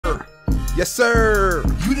Yes, sir.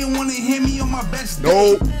 You didn't want to hear me on my best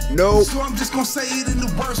Nope, day. nope. So I'm just gonna say it in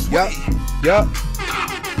the worst Yup, way. yup.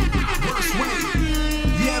 Worst way.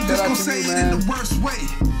 Yeah, I'm Shout just out gonna to say you, it man. in the worst way.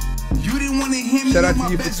 You didn't want to hear me Shout out on to my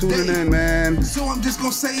you for best tuning day. in, man. So I'm just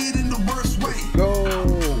gonna say it in the worst way. Go.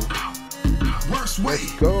 Worst way.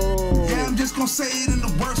 Let's go. Yeah, I'm just gonna say it in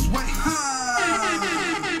the worst way.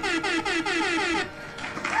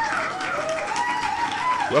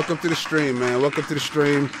 Welcome to the stream, man. Welcome to the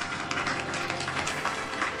stream.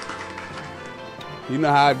 You know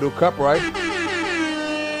how I do cup, right?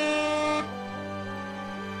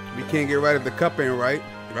 We can't get right if the cup ain't right,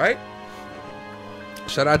 right?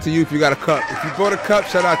 Shout out to you if you got a cup. If you bought a cup,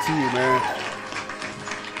 shout out to you, man.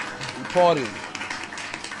 We partying.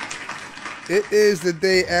 It is the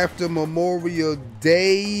day after Memorial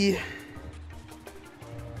Day.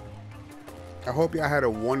 I hope y'all had a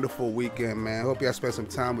wonderful weekend, man. I hope y'all spent some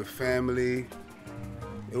time with family.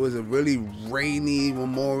 It was a really rainy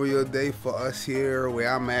Memorial Day for us here where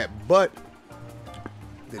I'm at, but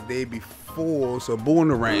the day before, so boo in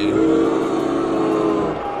the rain.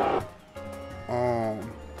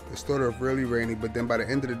 It started off really rainy, but then by the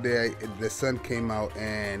end of the day, the sun came out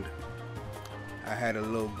and I had a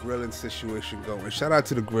little grilling situation going. Shout out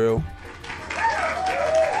to the grill.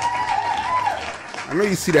 I know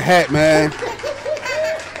you see the hat, man.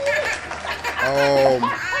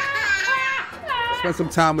 Spent some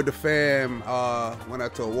time with the fam. Went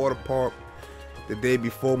out to a water park the day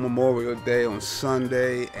before Memorial Day on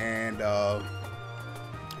Sunday, and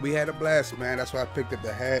we had a blast, man. That's why I picked up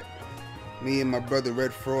the hat. Me and my brother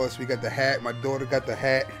Red Frost, we got the hat. My daughter got the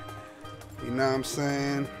hat. You know what I'm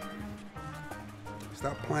saying?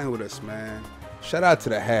 Stop playing with us, man. Shout out to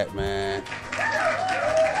the hat, man.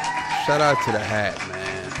 Shout out to the hat, man.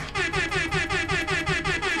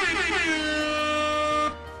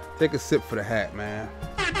 Take a sip for the hat, man.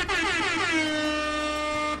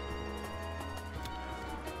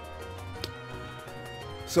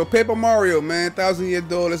 So Paper Mario, man, 1,000-year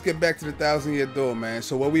door. Let's get back to the 1,000-year door, man.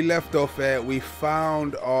 So where we left off at, we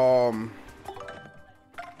found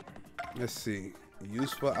let's see,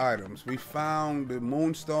 useful items. We found the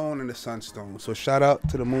Moonstone and the Sunstone. So shout out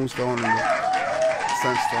to the Moonstone and the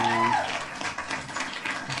Sunstone.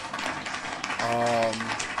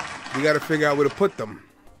 We got to figure out where to put them.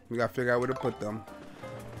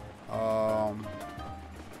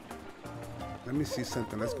 Let me see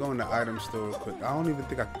something. Let's go in the item store real quick. I don't even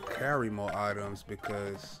think I can carry more items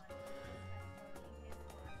because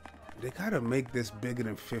they gotta make this bigger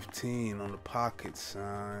than 15 on the pocket,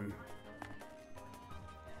 son.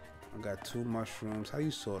 I got 2 mushrooms. How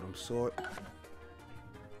you sort them? Sort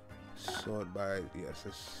by, yes,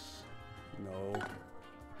 it's no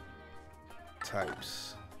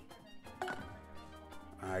types.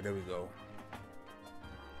 Alright, there we go.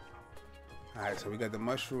 Alright, so we got the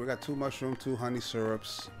mushroom. We got 2 mushroom, 2 honey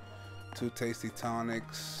syrups, 2 tasty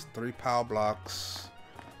tonics, 3 power blocks,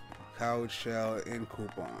 coward shell, and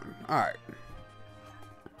coupon. Alright.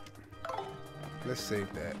 Let's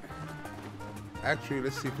save that. Actually,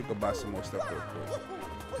 let's see if we can buy some more stuff real quick.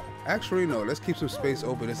 Actually, no. Let's keep some space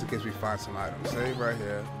open just in case we find some items. Save right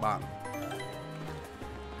here. Bottom.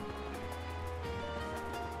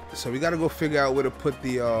 So we gotta go figure out where to put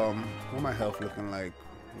the what my health looking like.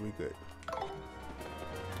 We good.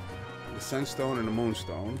 The Sunstone and the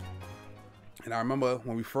Moonstone. And I remember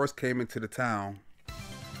when we first came into the town,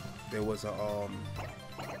 there was a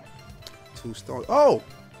 2 stones. Oh,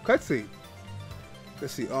 cutscene.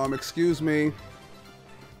 Let's see. Excuse me.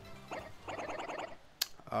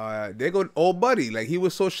 There go old buddy. Like, he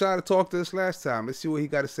was so shy to talk to us last time. Let's see what he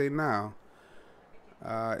got to say now.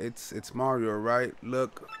 It's Mario, right?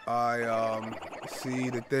 Look, see,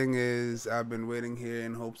 the thing is, I've been waiting here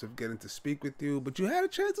in hopes of getting to speak with you, but you had a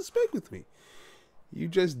chance to speak with me. You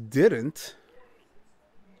just didn't.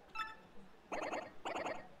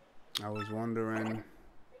 I was wondering,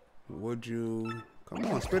 would you... Come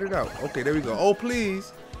on, spit it out. Okay, there we go. Oh,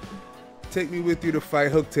 please. Take me with you to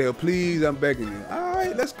fight Hooktail. Please, I'm begging you. All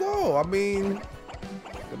right, let's go. I mean,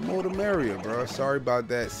 the more the merrier, bro. Sorry about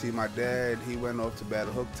that. See, my dad, he went off to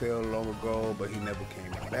battle Hooktail long ago, but he never came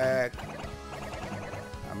back.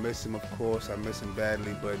 I miss him, of course. I miss him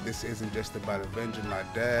badly, but this isn't just about avenging my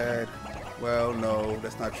dad. Well, no,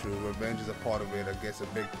 that's not true. Revenge is a part of it. I guess a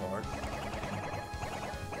big part.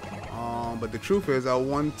 But the truth is, I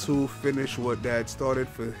want to finish what Dad started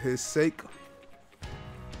for his sake.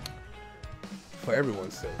 For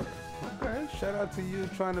everyone's sake. Okay, shout out to you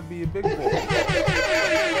trying to be a big boy.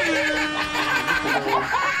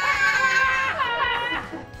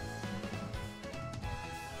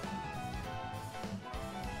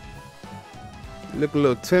 Look a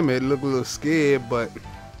little timid, look a little scared, but it's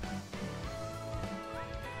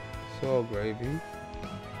all gravy,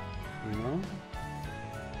 you know?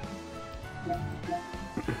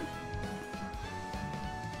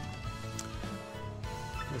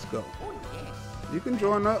 Let's go. You can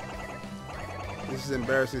join up. This is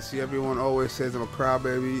embarrassing. See, everyone always says I'm a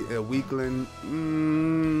crybaby, a weakling.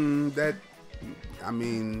 I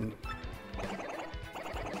mean,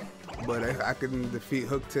 but I can defeat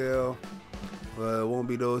Hooktail. Well, it won't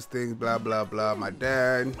be those things, blah, blah, blah. My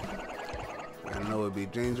dad, I know it'd be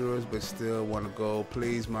dangerous, but still want to go.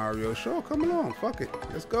 Please, Mario. Sure, come along. Fuck it.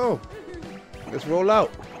 Let's go. Let's roll out.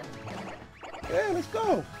 Yeah, let's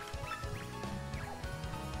go.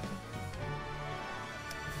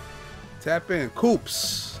 Tap in.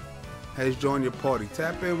 Coops has joined your party.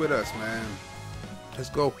 Tap in with us, man. Let's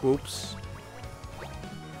go, Coops.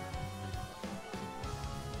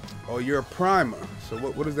 Oh, you're a primer. So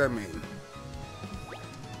what does that mean?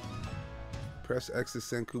 Press X to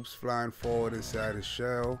send Coops flying forward inside his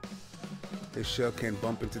shell. His shell can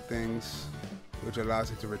bump into things, which allows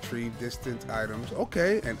it to retrieve distant items.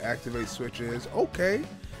 Okay, and activate switches. Okay.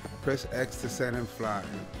 Press X to send him flying.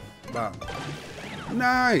 Bam.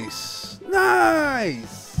 Nice.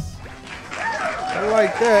 Nice. I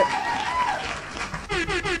like that.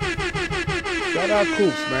 Shout out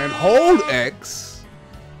Coops, man. Hold X.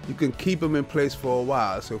 You can keep him in place for a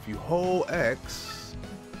while. So if you hold X,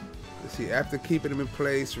 see, after keeping him in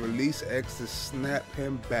place, release X to snap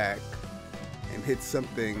him back and hit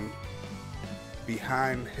something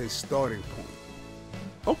behind his starting point.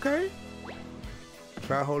 Okay.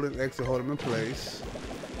 Try holding X to hold him in place.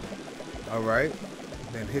 Alright.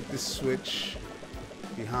 Then hit the switch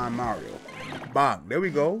behind Mario. Bam. There we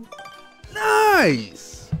go.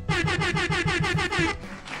 Nice!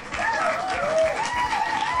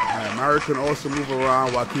 Alright, Mario can also move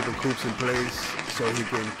around while keeping Coops in place, so he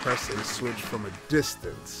can press and switch from a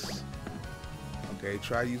distance. Okay,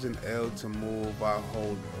 try using L to move while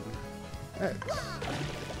holding X.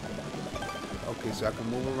 Okay, so I can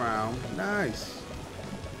move around. Nice.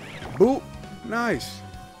 Boop. Nice.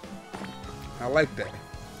 I like that.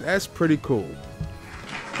 That's pretty cool.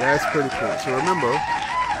 That's pretty cool. So remember,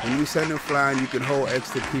 when you send him flying, you can hold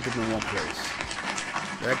X to keep him in one place.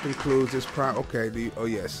 That concludes this prime. Okay. Oh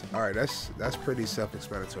yes. All right. That's pretty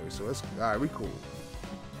self-explanatory. So let's. All right. We cool.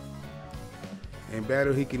 In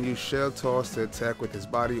battle, he can use shell toss to attack with his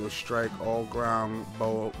body or strike all ground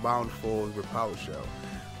bound foes with power shell.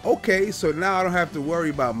 Okay. So now I don't have to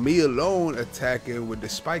worry about me alone attacking with the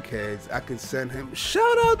spike heads. I can send him.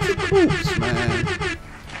 Shout out to Coops, man.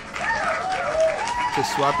 To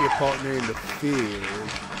swap your partner in the field,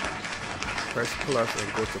 press plus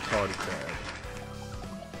and go to party tab.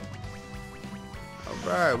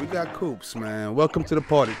 Alright, we got Coops, man. Welcome to the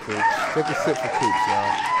party, Coops. Take a sip for Coops,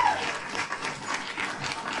 y'all.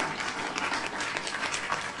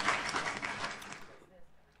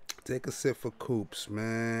 Take a sip for Coops,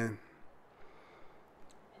 man.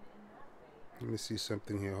 Let me see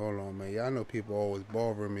something here. Hold on, man. Y'all know people always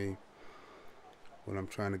bother me when I'm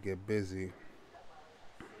trying to get busy.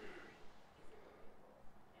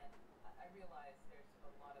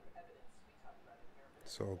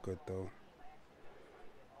 It's all good though.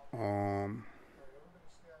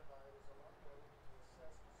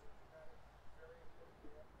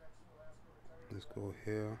 Let's go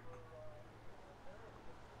here.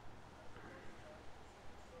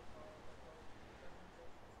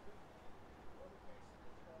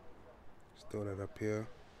 Let's throw that up here.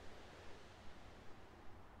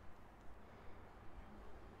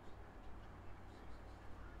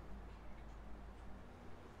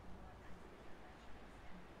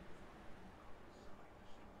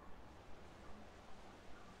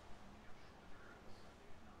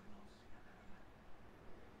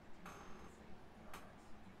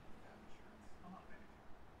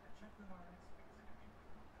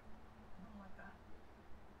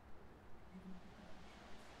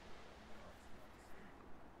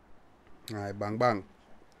 Alright, bang bang.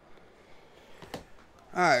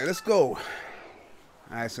 Alright, let's go.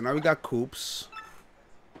 Alright, so now we got Coops.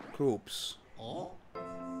 Coops. Oh,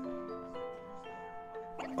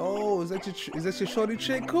 is that your shorty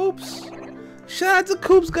chick, Coops? Shout out to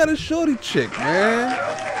Coops, got a shorty chick, man.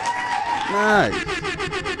 Nice.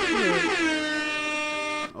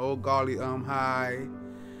 Oh golly, hi.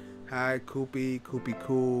 Hi, Koopy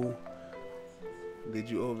cool. Did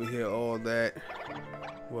you overhear all that?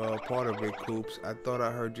 Well, part of it, Coops. I thought I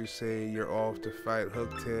heard you say you're off to fight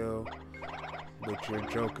Hooktail, but you're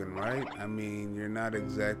joking, right? I mean, you're not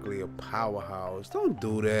exactly a powerhouse. Don't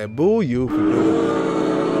do that. Boo you for doing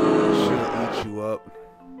that. She'll eat you up.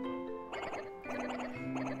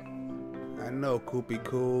 know, Koopy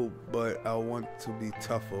cool, but I want to be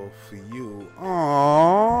tougher for you.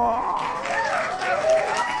 Aww.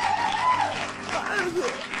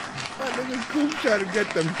 My nigga Coop trying to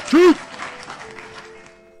get them truth.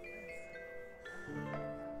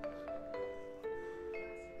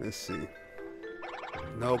 Let's see.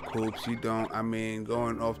 No, Coops, you don't. I mean,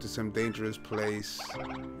 going off to some dangerous place.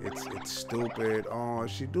 It's stupid. Oh,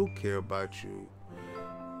 she do care about you.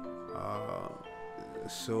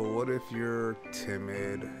 So what if you're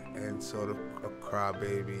timid and sort of a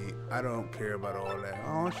crybaby? I don't care about all that.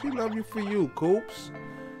 Oh, she love you for you, Coops.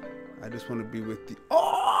 I just want to be with you. Oh,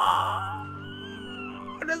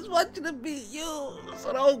 I just want you to be you.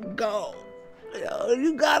 So don't go. Yo,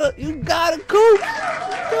 you gotta, Coops. You got it, Coops.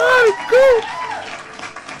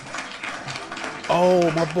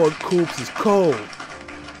 Oh, my boy Coops is cold.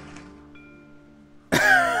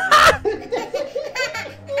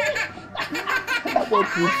 My boy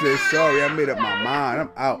Coops says, sorry, I made up my mind. I'm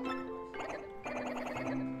out.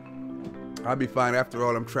 I'll be fine. After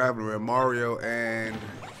all, I'm traveling with Mario and...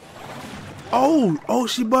 Oh,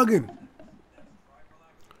 she bugging.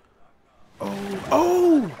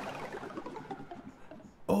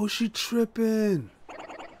 Oh, she tripping.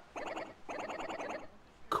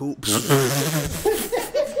 Coops.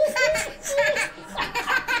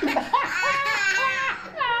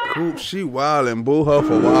 Coops, she wildin'. Boo her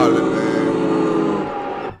for wildin',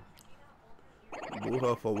 man. Boo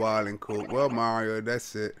her for wildin', Coop. Well, Mario,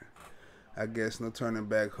 that's it. I guess no turning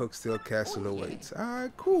back. Hooktail Castle awaits.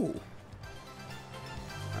 Alright, cool.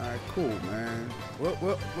 Alright, cool, man.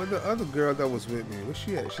 What the other girl that was with me? Where's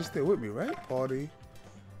she at? She's still with me, right? Party.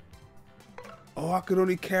 Oh, I could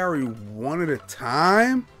only carry one at a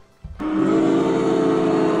time?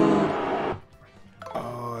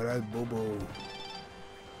 Oh, that's boo-boo.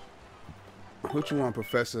 What you want,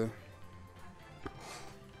 Professor?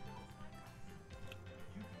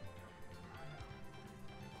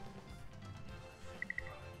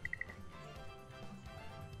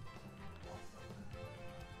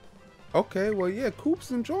 Okay, well, yeah,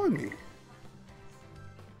 Coop's enjoying me.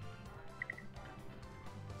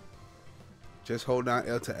 Just hold down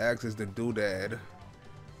L to access the doodad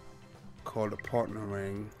called the partner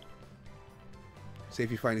ring. Say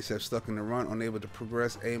if you find yourself stuck in the run, unable to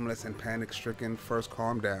progress, aimless and panic-stricken, first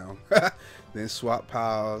calm down. Then swap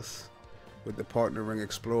piles with the partner ring,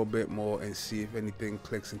 explore a bit more, and see if anything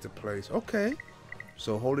clicks into place. Okay,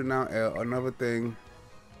 so holding down L. Another thing,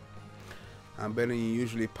 I'm betting you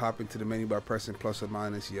usually pop into the menu by pressing plus or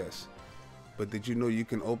minus, yes. But did you know you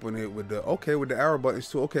can open it with the, okay, with the arrow buttons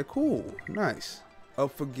too? Okay, cool, nice.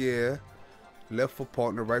 Up for gear, left for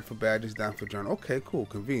partner, right for badges, down for journal. Okay, cool,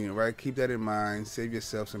 convenient, right? Keep that in mind. Save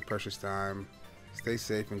yourself some precious time. Stay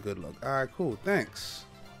safe and good luck. All right, cool, thanks.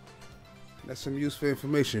 That's some useful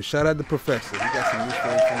information. Shout out to Professor. We got some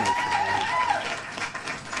useful information, man.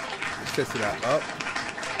 Let's test it out. Up,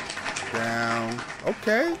 down,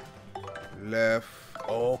 okay. Left,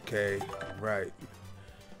 okay, right.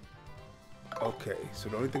 Okay, so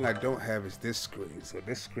the only thing I don't have is this screen. So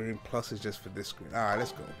this screen plus is just for this screen. All right,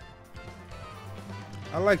 let's go.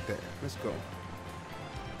 I like that. Let's go.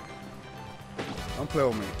 Don't play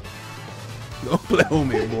with me. Don't play with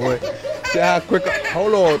me, boy. See how quick.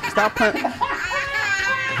 Hold on. Stop playing.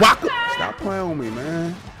 Walk up. Stop playing with me,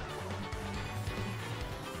 man.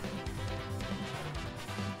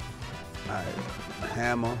 All right.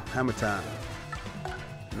 Hammer time.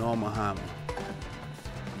 Normal hammer.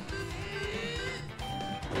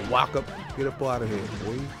 Walk up. Get up out of here,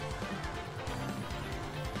 boy.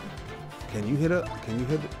 Can you hit up? Can you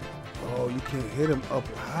hit it? Oh, you can't hit him up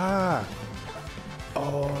high.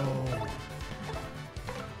 Oh.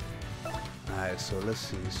 Alright, so let's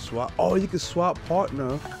see. Swap. Oh, you can swap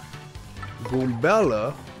partner.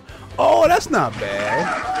 Goombella. Oh, that's not bad.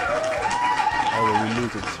 Oh, but we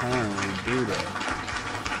lose a turn when we do that.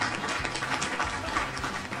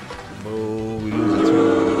 Oh, we lose a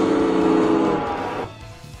turn.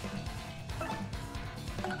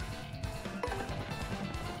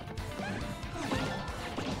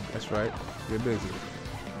 Right, get busy.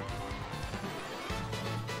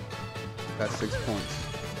 Got 6 points.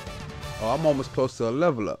 Oh, I'm almost close to a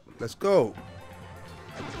level up. Let's go.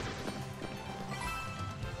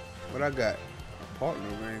 What I got? A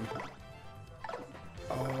partner ring.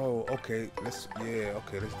 Oh, okay. Let's do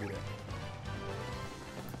that.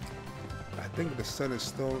 I think the sun is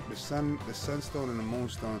stone. The sunstone and the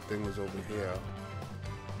moonstone thing was over here.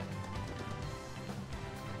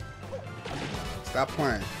 Stop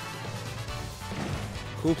playing.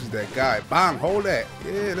 Coops is that guy. Bang, hold that.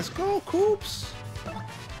 Yeah, let's go, Coops.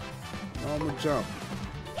 Normal jump.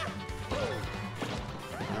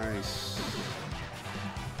 Alright, Nice.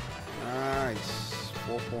 Nice.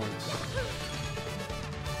 4 points.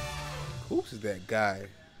 Coops is that guy.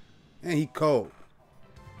 And he cold.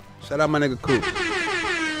 Shout out my nigga Coops.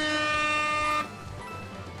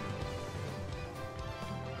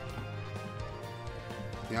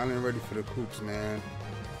 Y'all ain't ready for the Coops, man.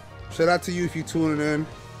 Shout out to you if you tuning in.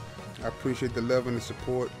 I appreciate the love and the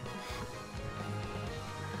support.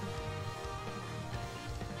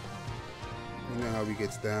 You know how he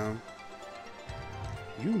gets down.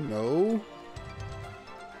 You know.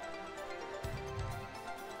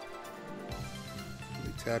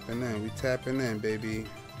 We tapping in. We tapping in, baby.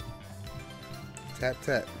 Tap,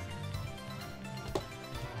 tap.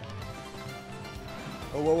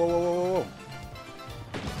 Oh, whoa, whoa, whoa, whoa, whoa, whoa.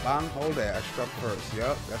 Bang, hold that. I struck first.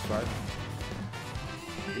 Yup, that's right.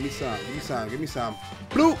 Give me some. Give me some. Give me some.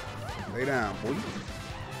 Bloop. Lay down, boy.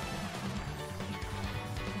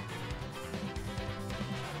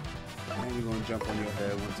 And we're gonna jump on your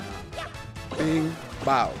head one time. Bing.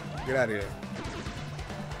 Bow. Get out of here.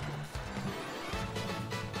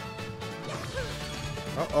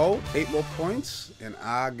 Uh-oh. 8 more points, and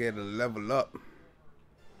I get a level up.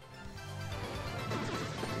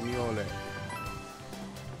 Give me all that.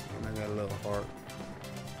 And I got a little heart.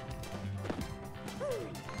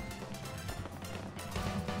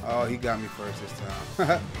 Oh, he got me first this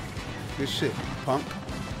time. Good shit, punk.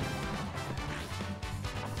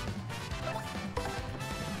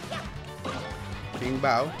 King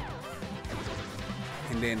Bow.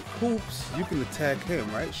 And then Coops, you can attack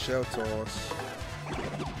him, right? Shell toss.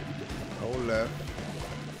 Hold left.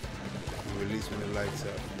 And release when it lights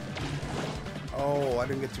up. Oh, I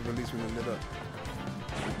didn't get to release when it lit up.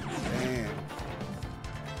 Damn.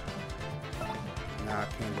 Nah, I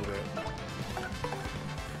can't do that.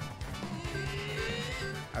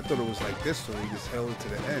 I thought it was like this, so he just held it to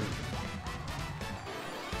the end.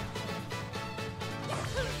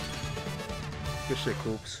 Good shit,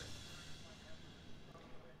 Coops.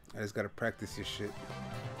 I just gotta practice your shit.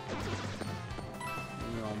 Give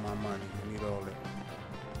me all my money. I need all that.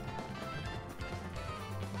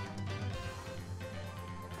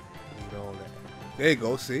 Need all that. There you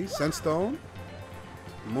go, see? Sunstone,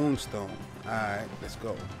 Moonstone. Alright, let's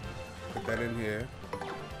go. Put that in here.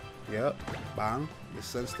 Yep. Bang. The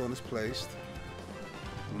Sunstone is placed.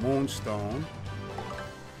 Moonstone.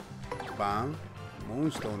 Bang.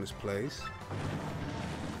 Moonstone is placed.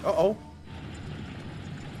 Uh-oh.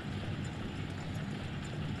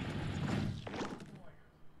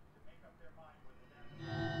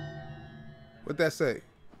 What'd that say?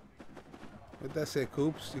 What'd that say,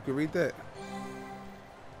 Coops? You can read that.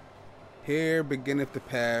 Here beginneth the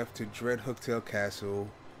path to dread Hooktail Castle.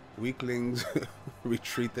 Weaklings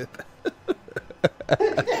retreateth.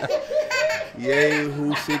 Yea,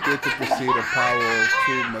 who seeketh to proceed a power of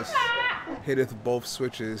two must hitteth both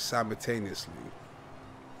switches simultaneously.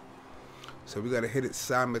 So we gotta hit it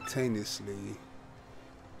simultaneously.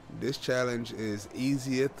 This challenge is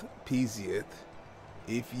easiest peasiest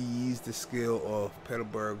if you use the skill of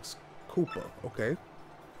Petalburg's Koopa. Okay.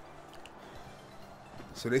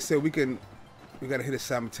 So they said we gotta hit it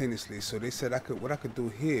simultaneously. So they said what I could do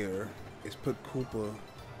here is put Koopa.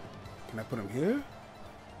 Can I put him here?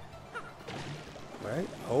 Right?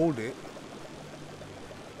 Hold it.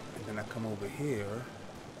 And then I come over here.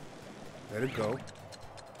 Let it go.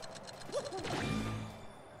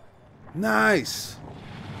 Nice!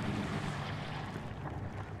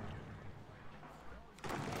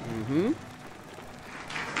 Mm-hmm.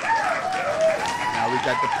 Now we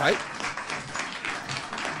got the pipe.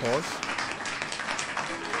 Pause.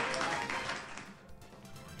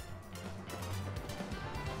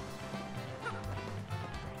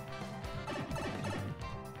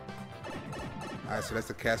 Alright, so that's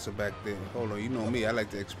the castle back there. Hold on, you know me, I like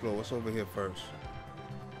to explore. What's over here first?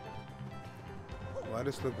 Why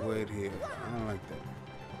does this look weird here? I don't like that.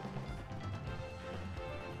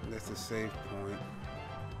 That's the save point.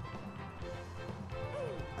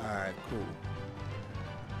 Alright, cool.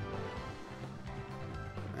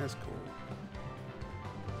 That's cool.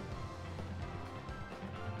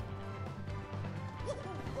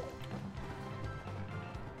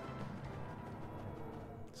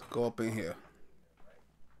 Let's go up in here.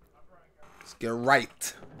 Let's get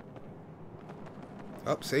right.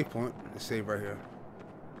 Up, save point. Let's save right here.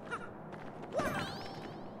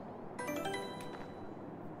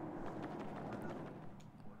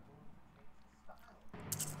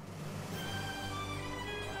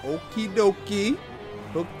 Okie dokie.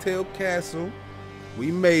 Hooktail Castle.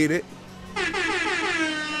 We made it.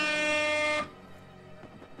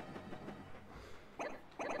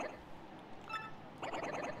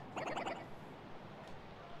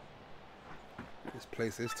 This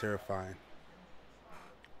place is terrifying.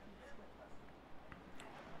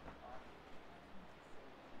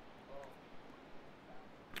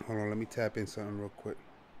 Hold on, let me tap in something real quick.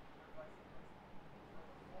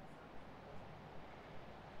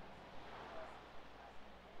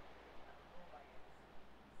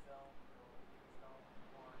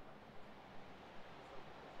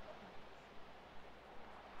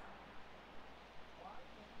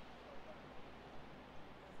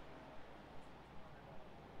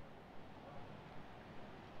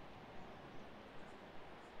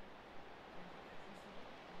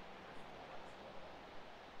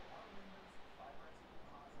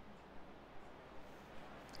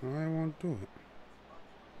 I won't do it.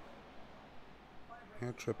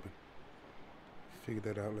 Not tripping. Figure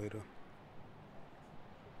that out later.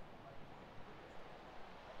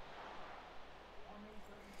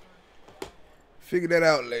 Figure that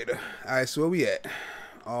out later. Alright, so where we at?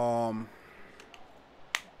 Hold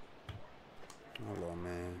on,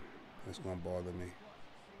 man. That's gonna bother me.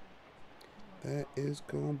 That is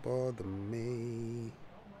gonna bother me.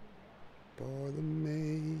 Bother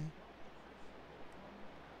me.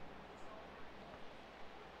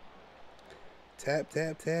 Tap,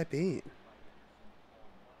 tap, tap in.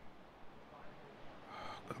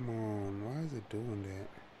 Oh, come on. Why is it doing that?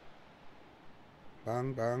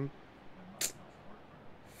 Bang, bang.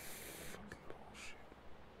 Fucking bullshit.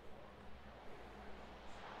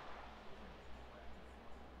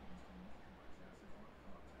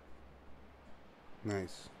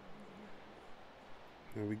 Nice.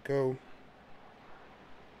 There we go.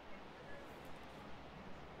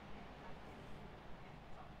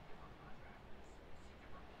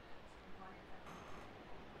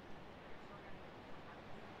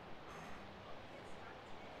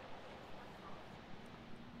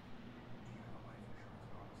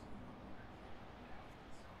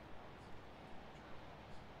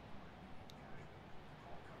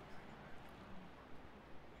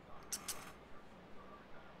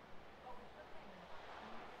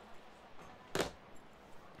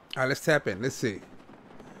 All right, let's tap in. Let's see.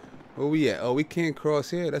 Where we at? Oh, we can't cross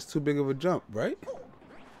here. That's too big of a jump, right?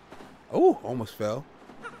 Oh, almost fell.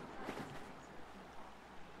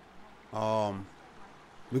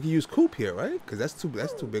 We can use Coop here, right? Because that's too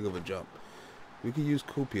big of a jump. We can use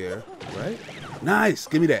Coop here, right? Nice.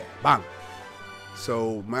 Give me that. Bang.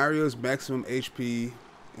 So Mario's maximum HP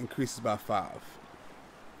increases by 5.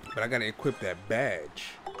 But I gotta equip that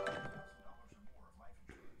badge.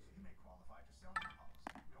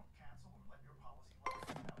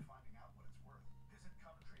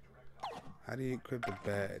 How do you equip the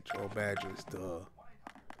badge? Oh, badges, duh.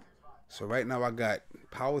 So right now I got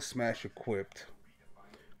Power Smash equipped.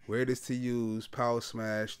 Where it is to use Power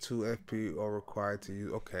Smash, 2 FP are required to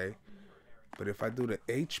use. Okay. But if I do the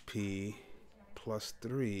HP plus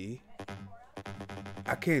 3,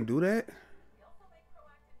 I can't do that?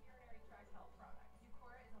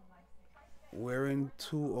 Wearing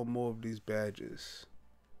 2 or more of these badges.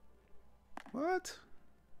 What?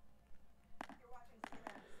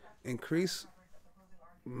 Increase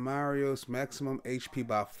Mario's maximum HP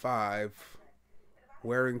by 5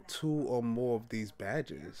 wearing 2 or more of these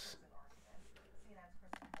badges.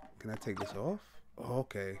 Can I take this off? Oh,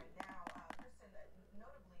 okay.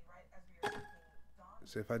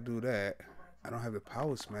 So if I do that, I don't have the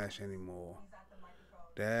Power Smash anymore.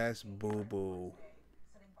 That's boo-boo.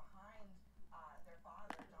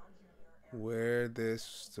 Wear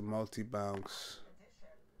this to multi-bounce.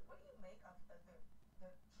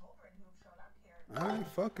 Alright,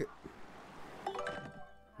 fuck it.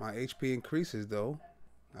 My HP increases though.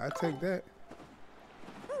 I take that.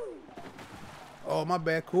 Oh, my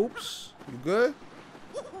bad, Coops. You good?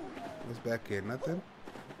 What's back here? Nothing?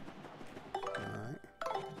 Alright.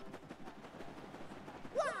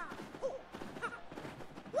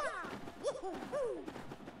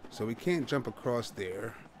 So we can't jump across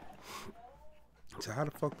there. So how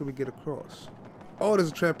the fuck do we get across? Oh, there's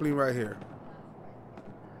a trampoline right here.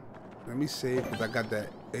 Let me save because I got that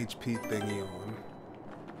HP thingy on.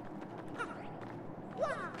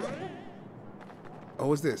 Oh,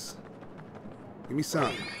 what's this? Give me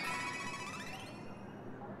some.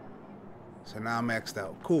 So now I'm maxed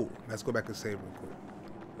out. Cool. Let's go back and save real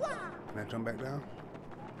quick. Can I jump back down?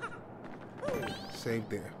 Save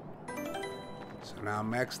there. So now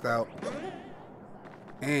I'm maxed out.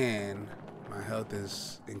 And my health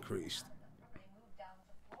is increased.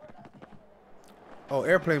 Oh,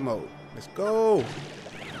 airplane mode. Let's go.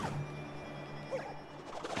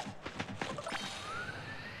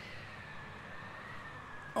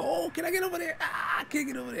 Oh, can I get over there? Ah, I can't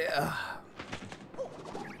get over there.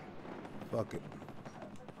 Fuck it.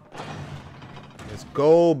 Let's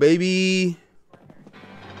go, baby.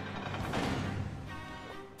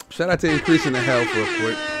 Shout out to increasing the health real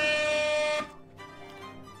quick.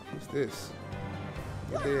 What's this?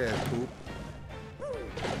 Get their ass, poop.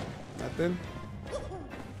 Nothing?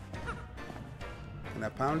 Can I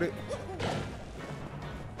pound it?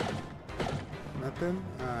 Nothing?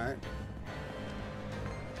 Alright.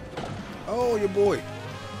 Oh, your boy.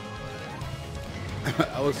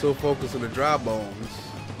 I was so focused on the dry bones.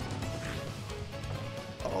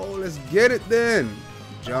 Oh, let's get it then.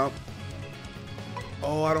 Jump.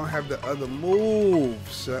 Oh, I don't have the other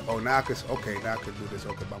moves. Oh, now I can. Okay, now I can do this.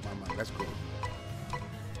 Okay, my. That's cool.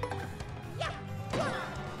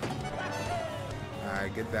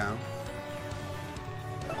 Alright, get down.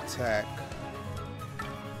 Attack.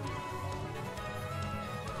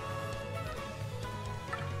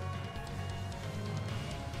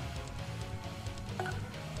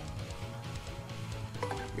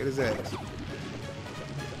 Get his ass.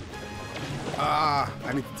 Ah,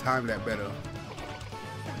 I need to time that better.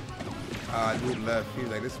 Ah, dude left. He's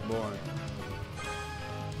like, this is boring.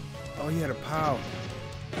 Oh, he had a pow.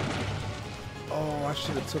 Oh, I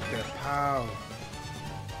should have took that pow.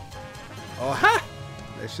 Oh, ha!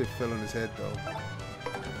 That shit fell on his head, though.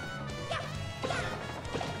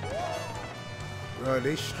 Bro,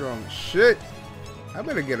 they strong shit. I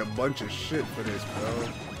better get a bunch of shit for this, bro.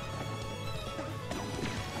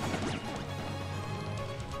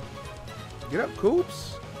 Get up, Coops.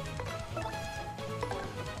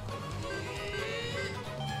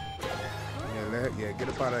 Yeah, get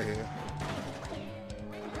up out of here.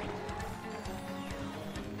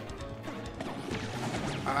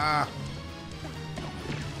 Ah.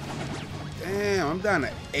 Damn, I'm down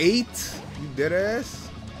to 8. You dead ass?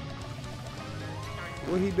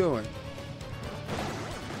 What he doing?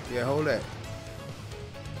 Yeah, hold that.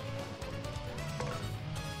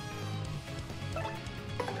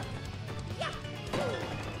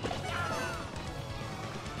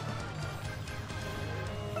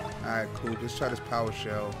 Alright, cool. Let's try this power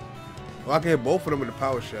shell. Well, I can hit both of them with the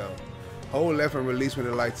power shell. Hold left and release when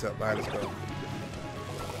it lights up. Alright, let's go.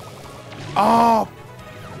 Oh!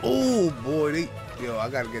 Oh, boy. Yo, I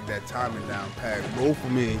gotta get that timing down pat. Both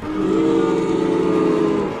of me.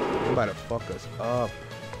 They're about to fuck us up.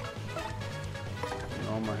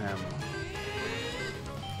 Normal hammer.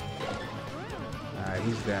 Alright,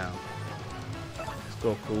 he's down. Let's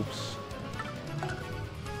go, Coops.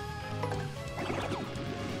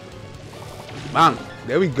 Bang!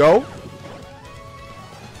 There we go.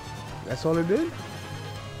 That's all it did?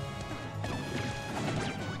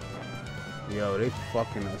 Yo, they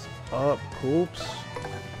fucking us up, Coops.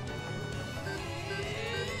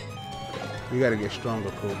 We gotta get stronger,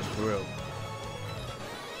 Coops, for real.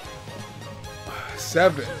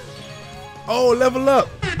 7. Oh, level up.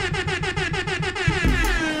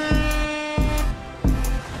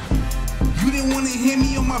 You didn't want to hear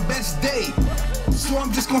me on my best day, so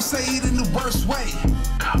I'm just gonna say it in the worst way.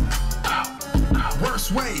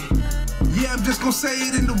 Worst way. Yeah, I'm just gonna say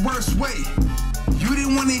it in the worst way. You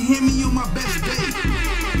didn't want to hear me on my best day,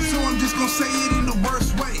 so I'm just gonna say it in the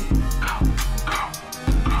worst way.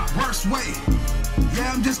 Worst way.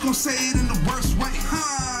 Yeah, I'm just gonna say it in the worst way.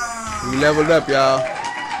 We leveled up, y'all.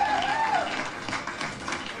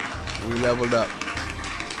 We leveled up.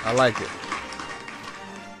 I like it.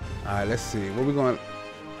 Alright, let's see. What we going?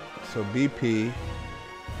 So BP,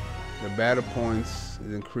 the battle points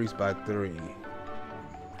is increased by 3.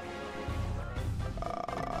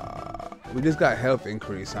 We just got health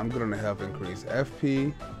increase. I'm good on the health increase.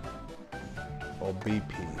 FP or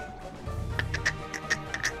BP.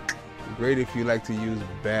 Great if you like to use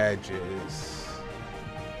badges.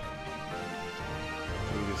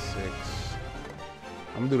 3 to 6.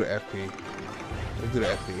 I'm gonna do the FP. Let's do the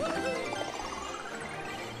FP.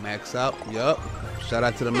 Max out. Yup. Shout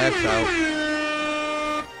out to the max out.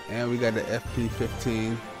 And we got the FP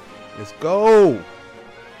 15. Let's go.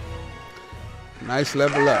 Nice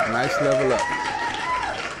level up. Nice level up.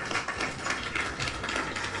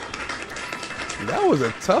 That was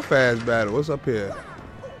a tough ass battle. What's up here?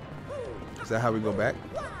 Is that how we go back?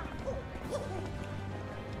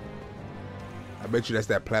 I bet you that's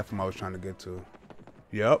that platform I was trying to get to.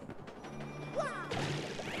 Yup.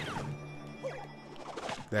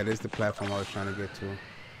 That is the platform I was trying to get to.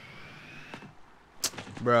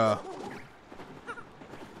 Bruh.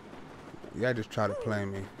 Y'all just try to play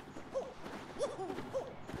me.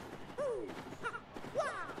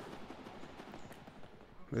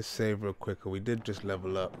 Let's save real quick. We did just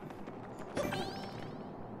level up.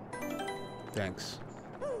 Thanks.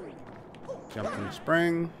 Jump in the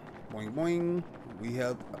spring. Boing boing.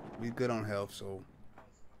 We good on health, so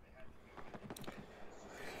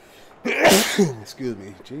Excuse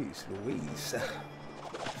me. Jeez, Louise.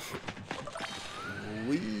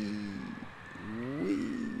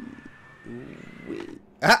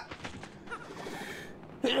 Ah!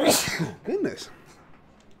 Goodness.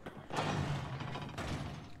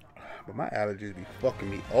 But my allergies be fucking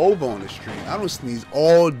me over on the stream. I don't sneeze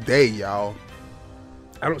all day, y'all.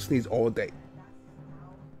 I don't sneeze all day.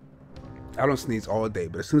 I don't sneeze all day.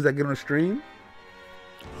 But as soon as I get on the stream,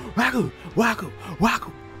 wacko, wacko,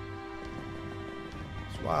 wacko.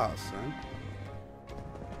 It's wild, son.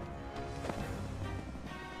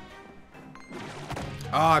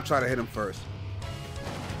 Oh, I try to hit him first.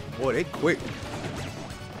 Boy, they quick.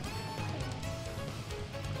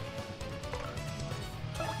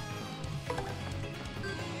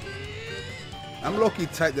 I'm low-key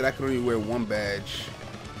tight that I can only wear one badge.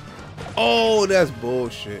 Oh, that's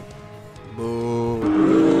bullshit. Boo.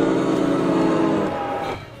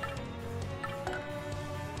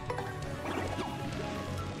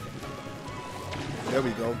 There we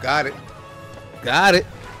go. Got it. Got it.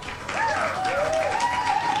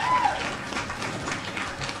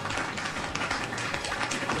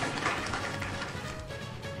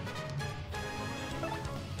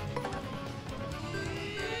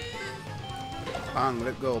 Bang,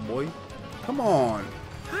 let go, boy. Come on.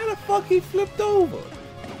 How the fuck he flipped over?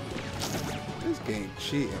 This game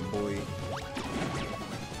cheating, boy.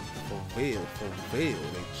 For real, they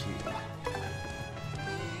cheating.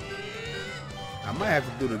 I might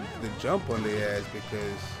have to do the jump on their ass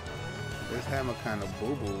because this hammer kind of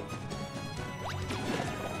boo-boo.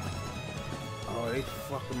 Oh, they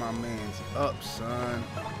fucking my mans up, son.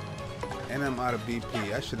 And I'm out of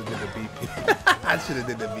BP. I should have did the BP. I should have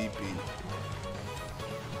did the BP.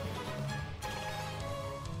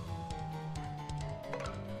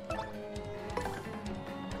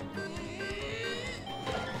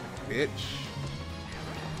 Bitch.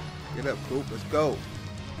 Get up, Coop. Let's go.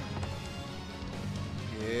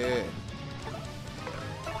 Yeah.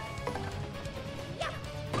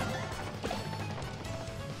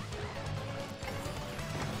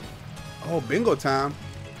 Oh, bingo time.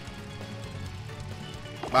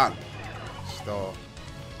 Bang. Stall.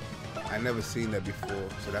 I never seen that before,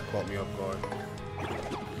 so that caught me off guard.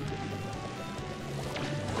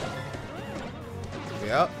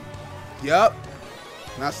 Yep. Yep.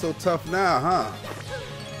 Not so tough now, huh?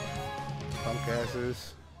 Punk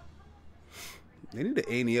asses. They need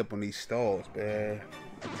to A up on these stalls, man.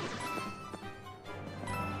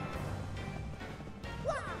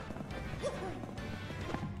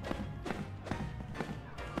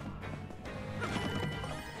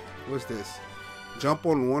 What's this? Jump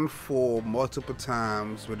on 1-4 multiple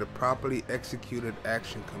times with the properly executed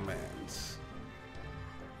action commands.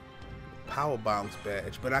 Power bounce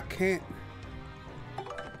badge, but I can't.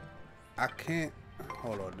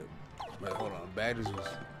 Hold on, dude. Wait, hold on. Badges was.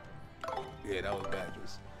 Yeah, that was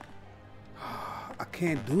badges. I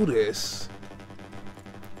can't do this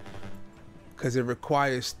because it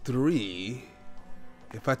requires 3.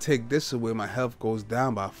 If I take this away, my health goes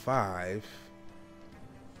down by 5.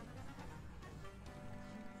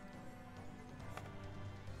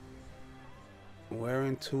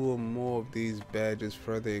 Wearing 2 or more of these badges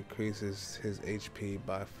further increases his HP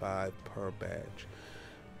by 5 per badge.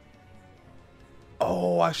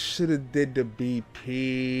 Oh, I should have did the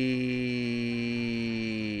BP.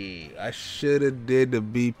 I should have did the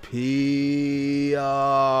BP.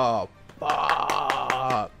 Oh,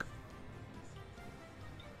 fuck.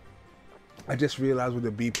 I just realized what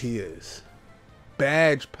the BP is.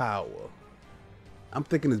 Badge power. I'm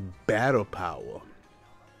thinking it's battle power.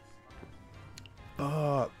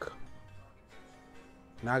 Fuck.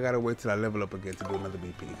 Now I gotta wait till I level up again to do another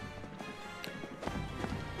BP.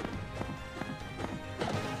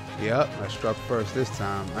 Yep, I struck first this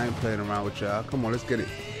time. I ain't playing around with y'all. Come on, let's get it.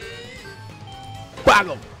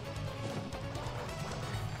 Boggle!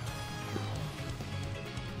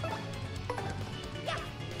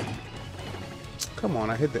 Come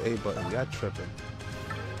on, I hit the A button. Y'all tripping.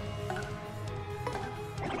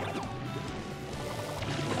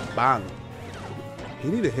 Bang. He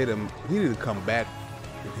need to hit him. He need to come back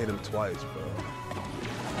and hit him twice, bro.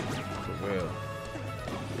 For real.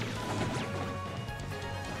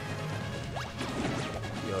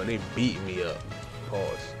 Yo, they beating me up.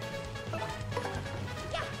 Pause.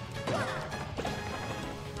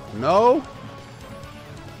 No?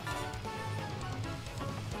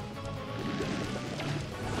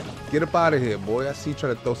 Get up out of here, boy. I see you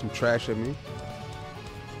trying to throw some trash at me.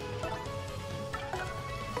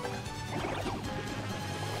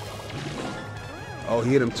 Oh,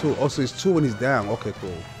 he hit him too. Oh, so he's 2 when he's down. Okay,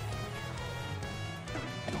 cool.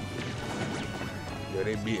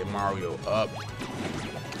 Yeah, they beating Mario up.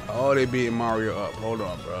 Oh, they beating Mario up. Hold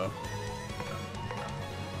on, bro.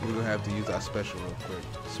 We're gonna have to use our special real quick.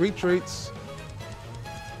 Sweet treats.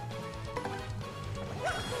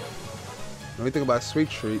 The only thing about sweet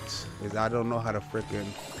treats is I don't know how to freaking.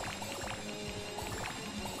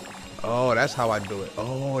 Oh, that's how I do it.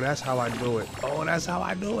 Oh, that's how I do it. Oh, that's how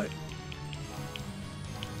I do it.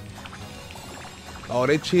 Oh,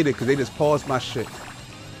 they cheated because they just paused my shit.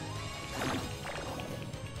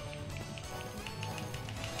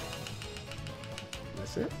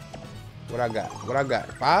 That's it. What I got? What I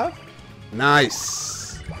got? 5?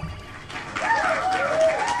 Nice.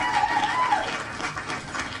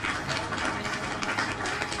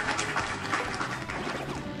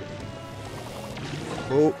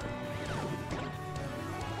 Cool.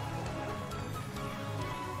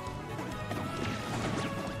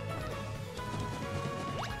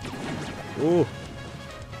 Ooh.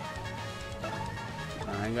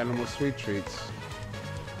 I ain't got no more sweet treats.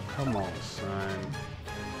 Come on, son.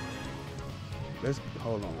 Let's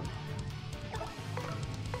hold on.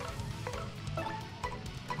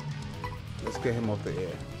 Let's get him off the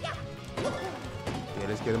air. Yeah,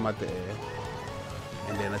 let's get him out the air.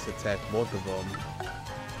 And then let's attack both of them.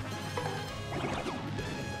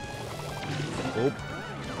 Oop.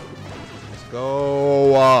 Let's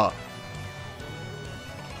go.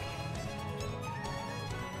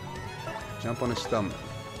 Jump on his stomach.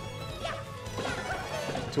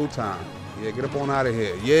 2 times. Yeah, get up on out of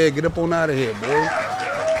here. Yeah, get up on out of here, boy.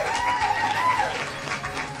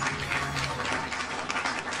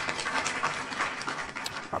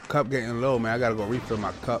 My cup getting low, man. I gotta go refill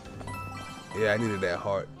my cup. Yeah, I needed that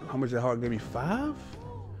heart. How much that heart gave me? 5?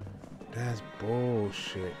 That's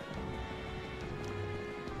bullshit.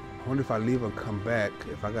 I wonder if I leave and come back,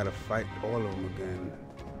 if I gotta fight all of them again.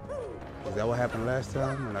 Is that what happened last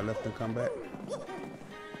time when I left and come back?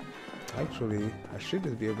 Actually, I should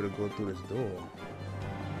just be able to go through this door.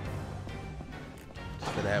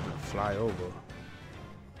 Instead of having to fly over.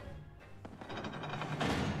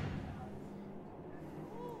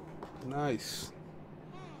 Nice.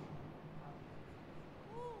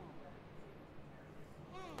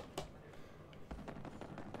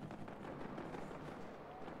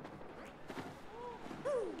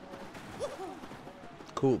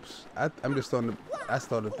 Coops. I'm just starting to. I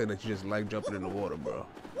started to think that you just like jumping in the water, bro.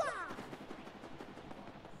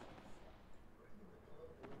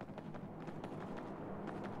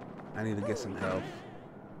 I need to get some health.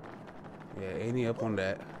 Yeah, ain't he up on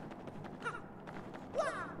that?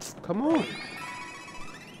 Come on.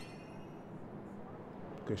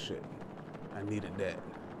 Good shit. I needed that.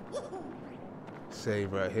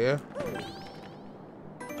 Save right here.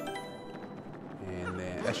 And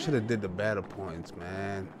then I should have did the battle points,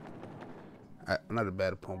 man. Not the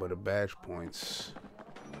battle point, but the badge points.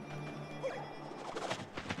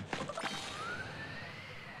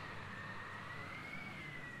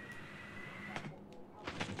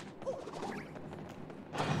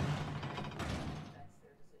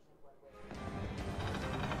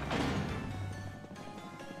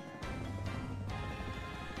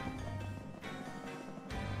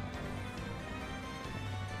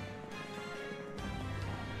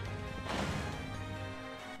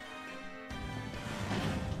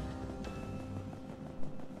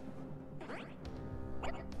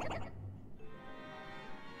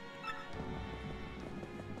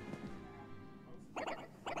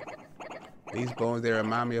 These bones, they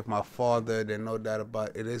remind me of my father. There's no doubt about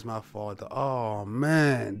it. It is my father. Oh,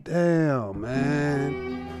 man. Damn,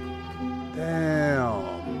 man.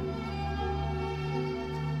 Damn.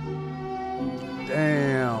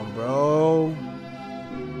 Damn, bro.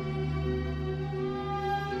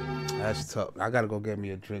 That's tough. I gotta go get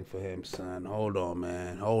me a drink for him, son. Hold on,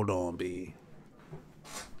 man. Hold on, B.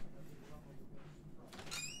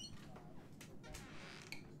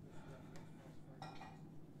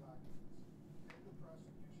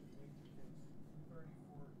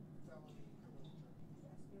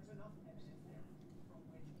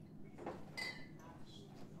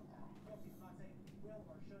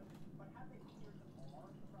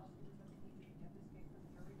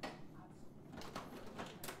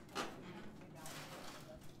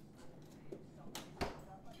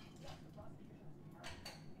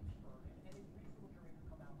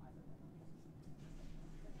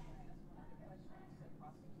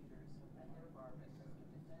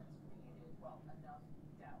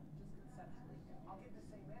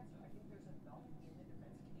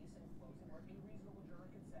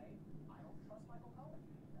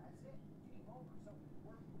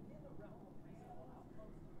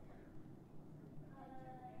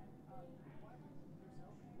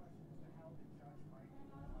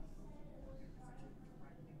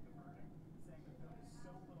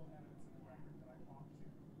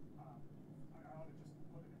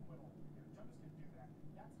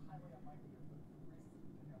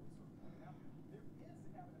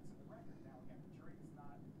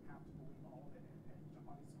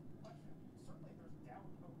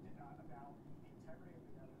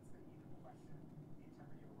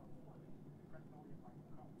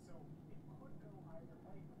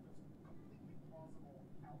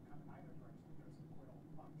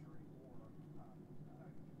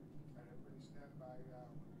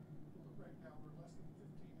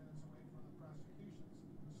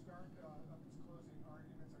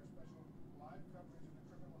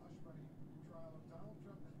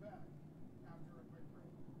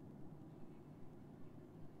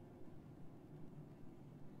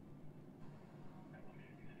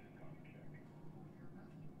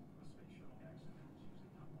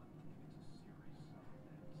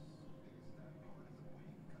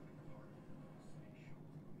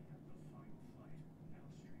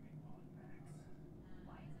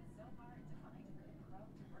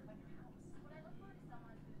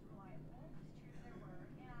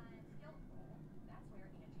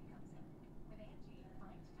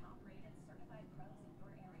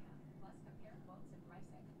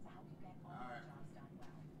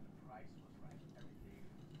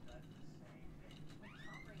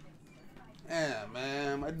 Yeah,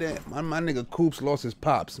 man, my nigga Coops lost his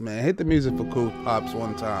pops, man. Hit the music for Coops pops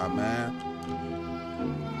one time, man.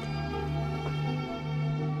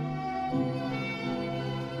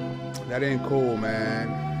 That ain't cool, man.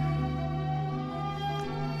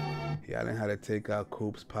 Y'all ain't how to take out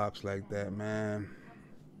Coops pops like that, man.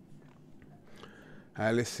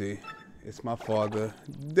 Alright, let's see. It's my father.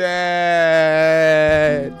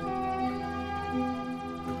 Dad!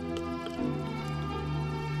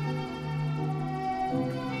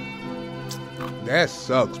 That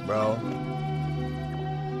sucks, bro.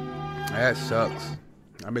 That sucks.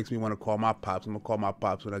 That makes me want to call my pops. I'm gonna call my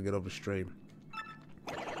pops when I get off the stream.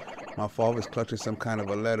 My father's clutching some kind of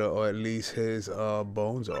a letter, or at least his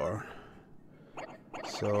bones are.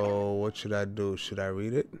 So what should I do? Should I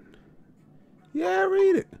read it? Yeah,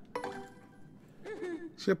 read it.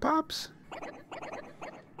 It's your pops.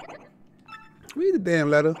 Read the damn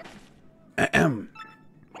letter. I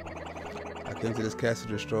came to this castle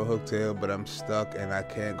to destroy Hooktail, but I'm stuck and I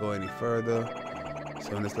can't go any further.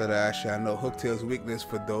 So in this letter, I know Hooktail's weakness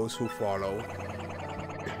for those who follow.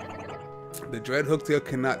 The dread Hooktail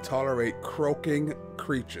cannot tolerate croaking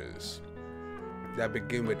creatures that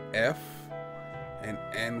begin with F and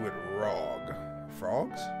end with Rog.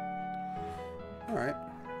 Frogs? Alright.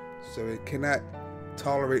 So it cannot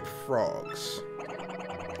tolerate frogs.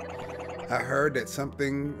 I heard that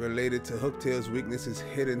something related to Hooktail's weakness is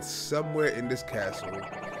hidden somewhere in this castle.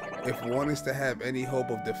 If one is to have any hope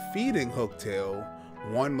of defeating Hooktail,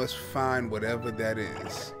 one must find whatever that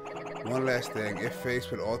is. One last thing, if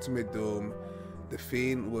faced with ultimate doom, the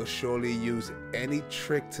fiend will surely use any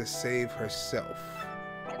trick to save herself.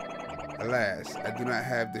 Alas, I do not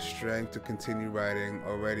have the strength to continue writing.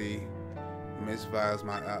 Already misfiles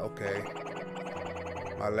my okay.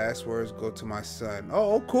 My last words go to my son.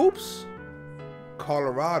 Oh, Coops.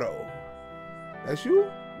 Colorado. That's you?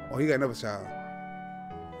 Oh, he got another child.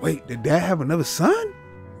 Wait, did Dad have another son?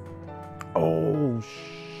 Oh,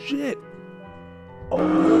 shit.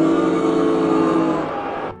 Oh.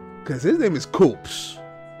 Because his name is Coops.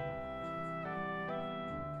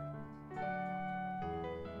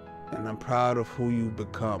 And I'm proud of who you've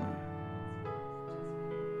become.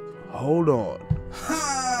 Hold on.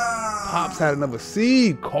 Pops had another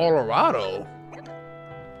seed, Colorado.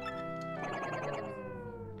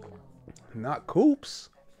 Not Coops.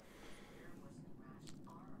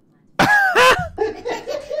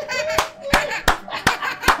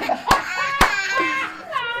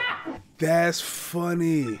 That's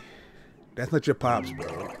funny. That's not your pops,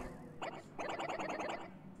 bro.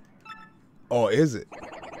 Or is it?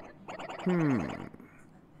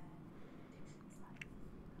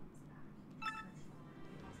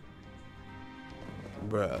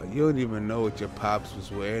 Bro, you don't even know what your pops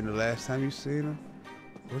was wearing the last time you seen him?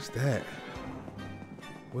 What's that?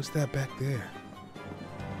 What's that back there?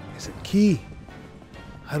 It's a key.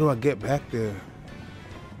 How do I get back there?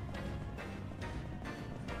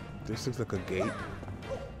 This looks like a gate.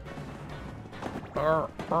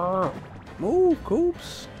 Move,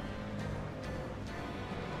 Coops.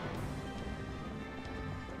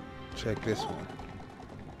 Check this one.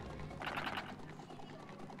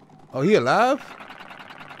 Oh, he alive?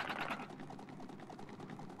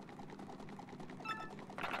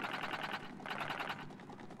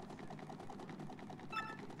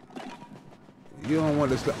 You don't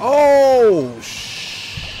want this. Oh,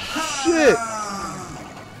 shit.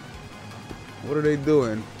 What are they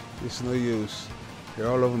doing? It's no use. They're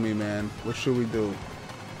all over me, man. What should we do?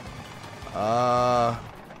 I'm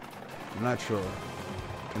not sure.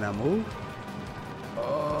 Can I move?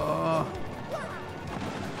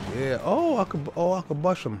 Yeah. Oh, I could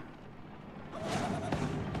bush him.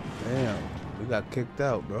 Damn. We got kicked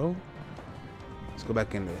out, bro. Let's go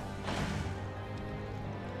back in there.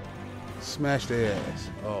 Smash their ass.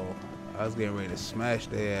 Oh, I was getting ready to smash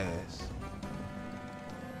their ass.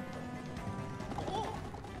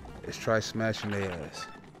 Let's try smashing their ass.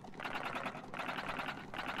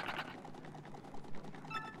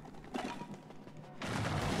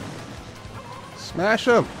 Smash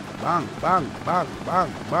them. Bang, bang, bang,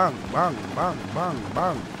 bang, bang, bang, bang, bang,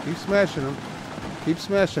 bang. Keep smashing them. Keep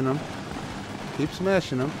smashing them. Keep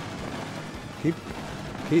smashing them.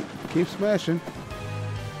 Keep smashing.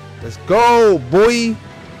 Let's go, boy.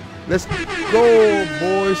 Let's go,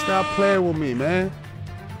 boy. Stop playing with me, man.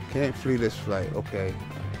 Can't flee this flight. Okay.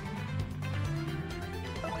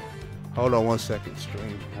 Hold on 1 second,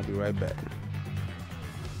 stream. I'll be right back.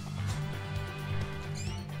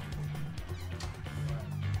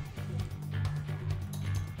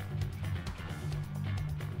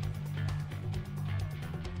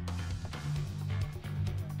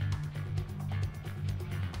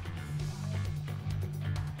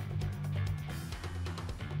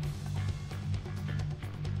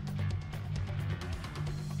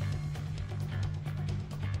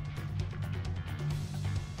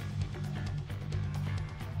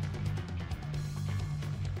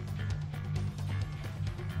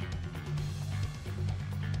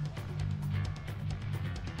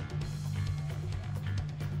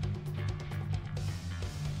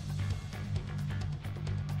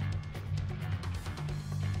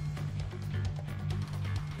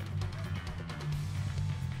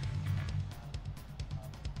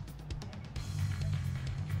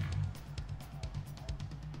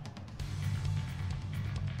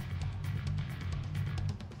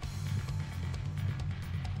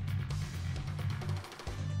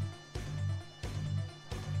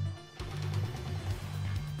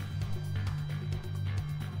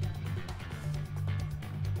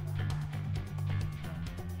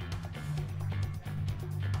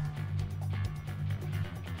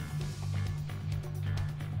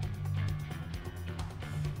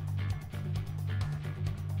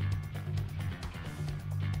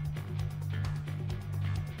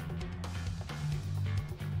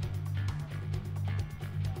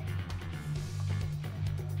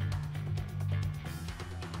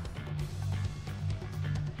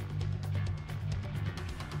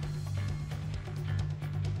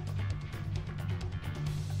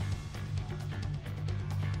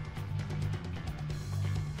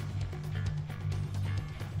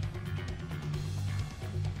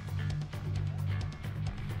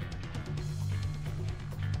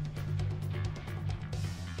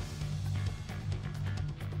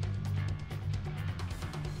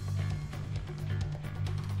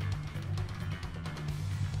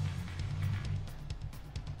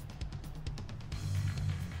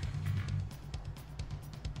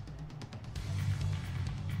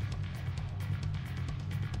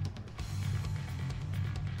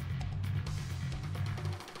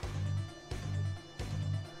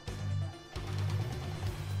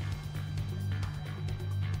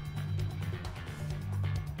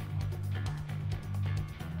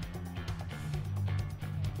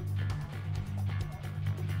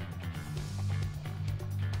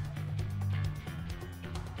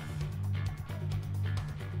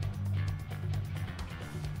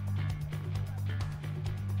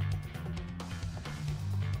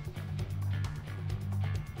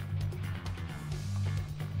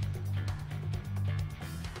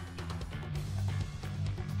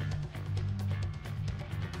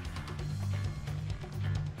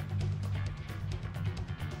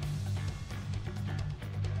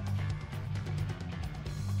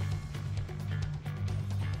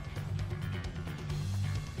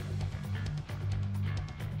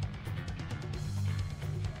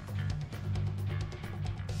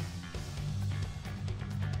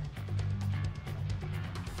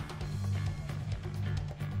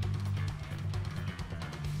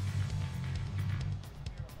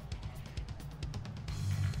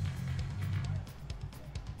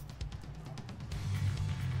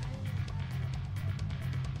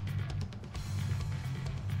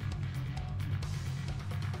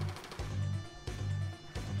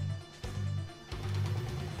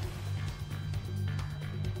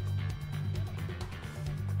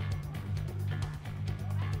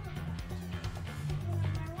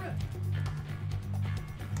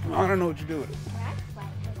 I don't know what you do with it.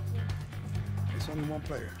 It's only one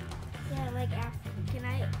player. Yeah, like after, can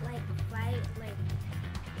I like fight like?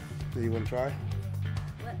 Do you want to try?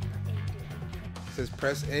 What button do? It says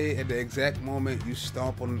press A at the exact moment you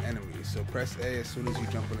stomp on an enemy. So press A as soon as you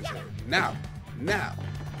jump on his head. Now.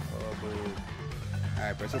 Oh, boo. All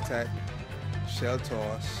right, press attack, shell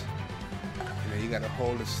toss, and then you gotta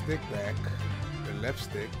hold the stick back, the left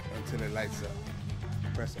stick, until it lights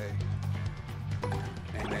up. Press A.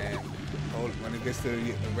 And then when it gets to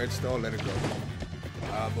the red star, let it go.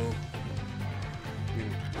 Boo.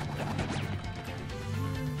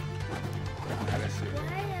 That's it.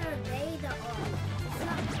 Why are they the off? It's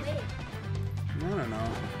not big. I don't know.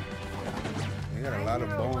 They got a lot of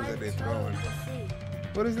I bones want that they're to throwing. see.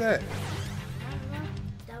 What is that? I don't know.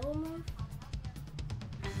 Double move?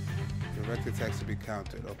 Direct attacks to be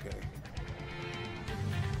countered. Okay.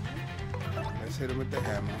 Let's hit him with the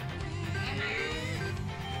hammer.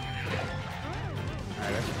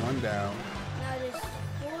 Alright, that's one down. Now there's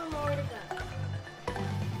 4 more to go.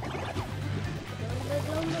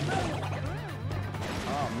 Boom.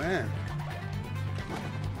 Oh man.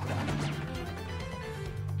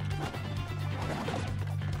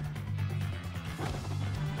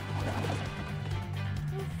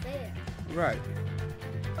 Fair. Right.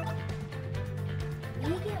 You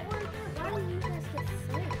get 1 point. Why do you guys get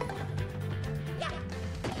 3?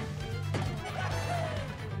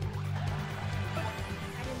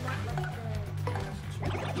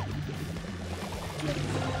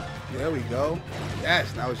 There we go.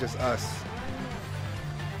 Yes, now it's just us.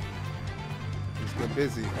 Let's get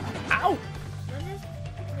busy. Ow!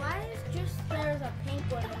 Why is just there's a pink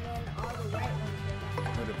one and then all the white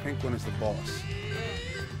ones? No, the pink one is the boss.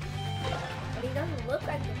 But he doesn't look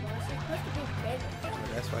like the boss. He's supposed to be bigger.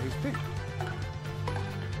 Yeah, that's why he's pink.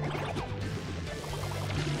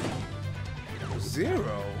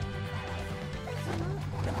 0.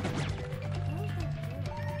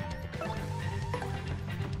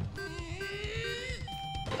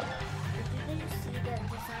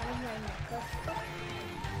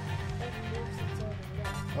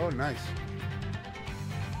 Oh, nice.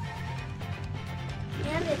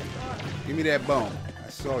 And it's on. Give me that bone. I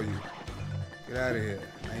saw you. Get out of here.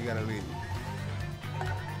 Now you gotta leave.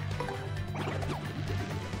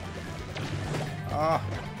 Ah,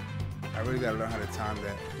 I really gotta learn how to time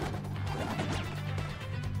that.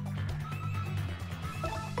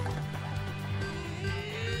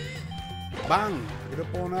 Bang! Get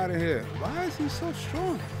up on out of here. Why is he so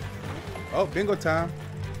strong? Oh, bingo time.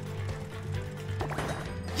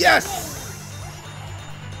 Yes!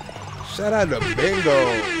 Shout out to Bingo.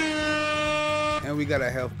 And we got our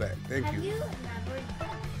health back. Thank Have you. you won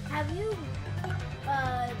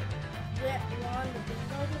the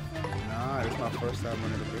bingo before? Nah, it's my first time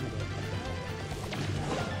running the bingo.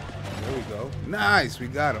 There we go. Nice, we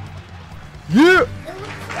got him. Yeah!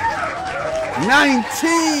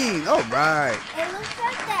 19! All right. It looks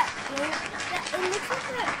like that. It looks like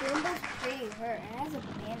that Goomba's pretty hurt. It has a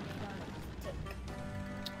band-aid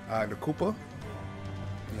on it. The Koopa?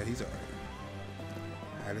 Yeah, he's alright.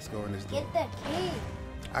 Alright, let's go in this door. Get the key.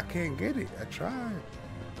 I can't get it. I tried.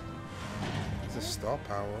 It's a star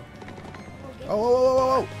power. Oh, whoa, whoa,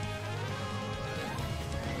 whoa, whoa.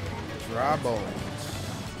 Dry bones.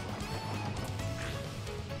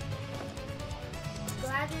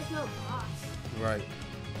 Glad there's no boss. Right.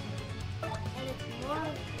 And it's more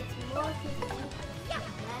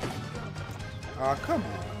Oh, come on.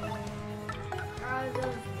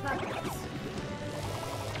 those puppets.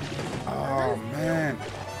 Oh, man.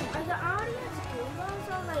 Are the audience Goombas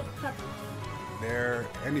or like puppets? They're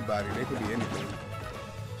anybody. They could be anything.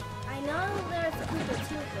 I know there's Koopa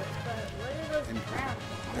Troopas, but what are those And brown?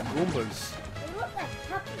 the Goombas. They look like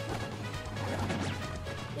puppies.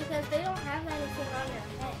 Because they don't have anything on their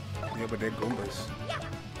head. Yeah, but they're Goombas.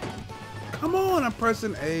 Come on, I'm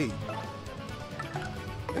pressing A.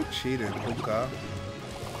 They're cheating, Puka.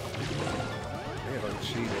 They are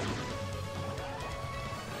cheating.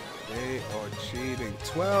 They are cheating.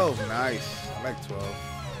 12, nice. I like 12.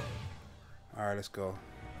 Alright, let's go.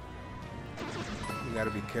 You gotta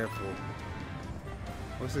be careful.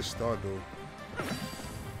 What's this star do?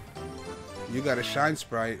 You got a shine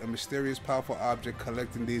sprite, a mysterious powerful object.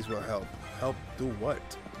 Collecting these will help. Help do what?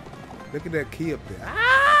 Look at that key up there.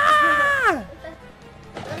 Ah!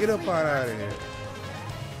 Get up out of here.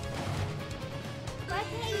 Why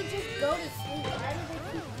can't you just go to sleep? Why do they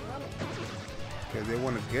keep coming? Because they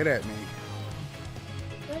want to get at me.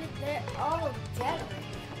 But they're all dead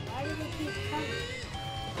already. Why do they keep coming?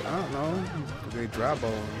 I don't know. They dry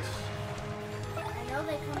bones. I know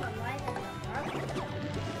they come alive in the dark.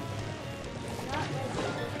 It's not like they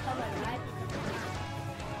just come alive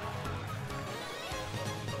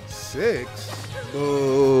because 6?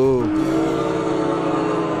 Boo.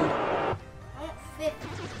 I want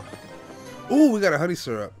 50. Ooh, we got a honey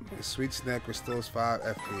syrup. A sweet snack restores 5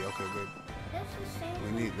 FP. Okay, good. That's the same We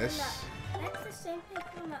thing need from this. That's the same thing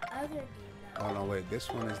from the other game though. Oh, no, wait. This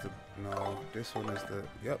one is the... No, this one is the...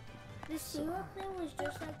 Yep. The syrup thing was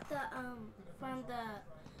just like the from the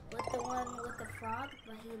with the one with the frog,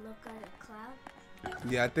 but he looked like a cloud.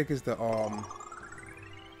 Yeah, I think it's the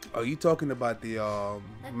Oh, you talking about the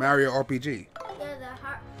Mario RPG? Yeah, the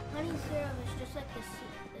honey syrup is just like the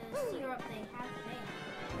syrup they have there.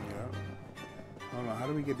 Yeah. Hold on, how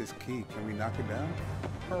do we get this key? Can we knock it down?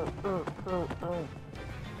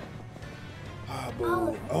 Ah,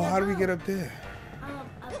 boo. Oh, how do we get up there? Up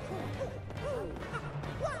there.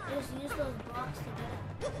 Just use those blocks to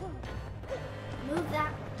get up. Move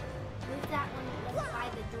that one like by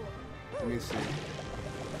the door. Let me see.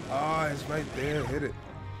 Oh, it's right there. Hit it.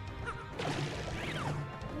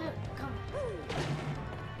 No, come on.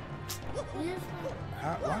 You just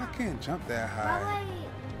like, Why I can't jump that high?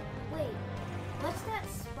 wait, what's that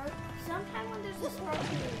spark? Sometime when there's a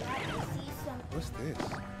sparkly light, I see some. What's this?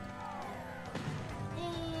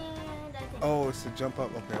 And I think. Oh, it's to jump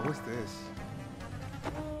up. Okay, what's this?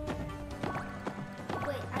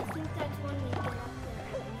 Wait, I think that's when we get up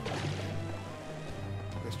there.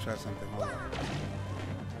 Let's try something. Hold on.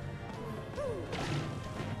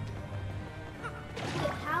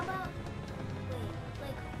 Wait, how about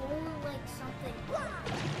like hold like something?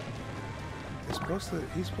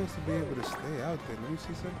 He's supposed to be able to stay out there. Let me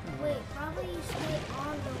see something. Wait, probably you stay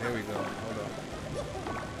on the. There we go. Hold on.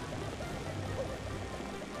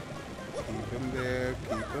 Keep him there.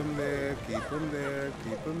 Keep him there. Keep him there.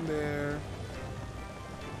 Keep him there.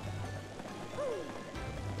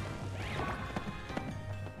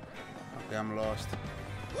 Okay, I'm lost.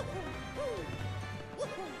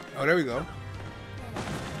 Oh, there we go.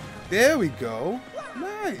 There we go.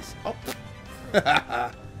 Nice. Oh.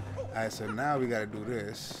 Alright, so now we gotta do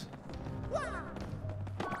this.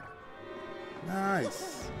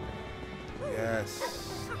 Nice.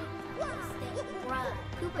 Yes.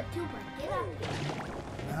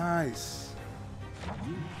 Nice.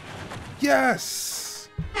 Yes.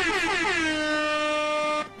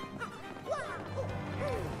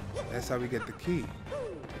 That's how we get the key.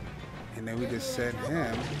 And then we just send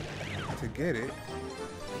him to get it.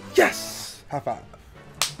 Yes! High five.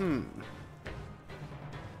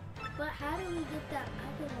 But how do we get that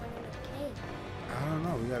other one in the cave? I don't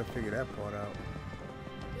know. We gotta figure that part out.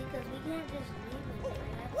 Because we can't just leave it there.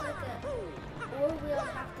 That's like a... Or we'll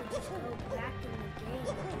have to just go back in the game and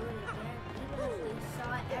do it again. Even if we saw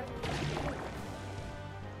it every day.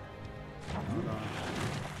 Hold on.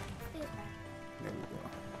 Stay back. There we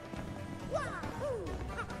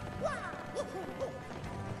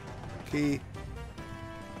go. Key.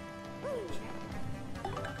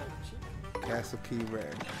 Castle key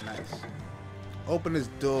red. Nice. Open this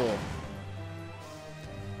door.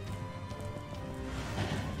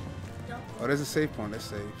 Oh, there's a save point. Let's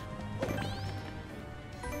save.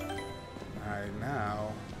 Alright,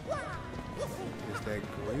 now it's that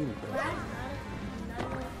green bit.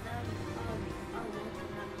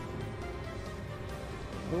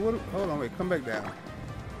 Well, hold on, wait, come back down.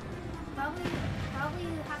 Probably you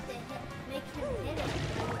have to make him hit it.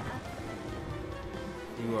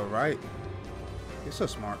 You are right. You're so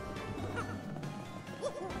smart.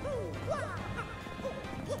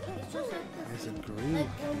 It's just like It's a green. like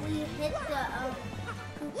when we hit the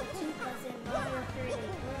Koopa Troopas in Mario 3D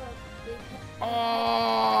World,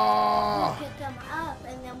 we pick them up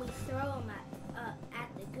and then we throw them at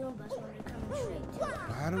the Goombas when they're coming straight to us.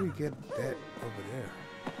 How do we get that over there?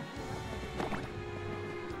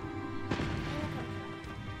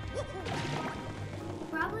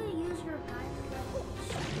 Probably use your gun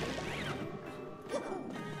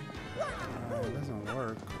It doesn't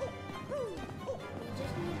work. You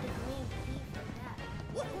just need the green key for that.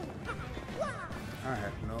 I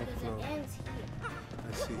have no Because clue. it ends here.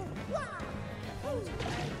 Let's see. It ends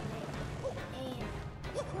right there. And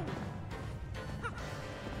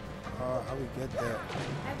How we get that?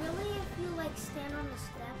 I really, if you like stand on the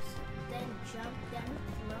steps, then jump, then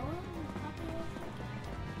throw it on top of it.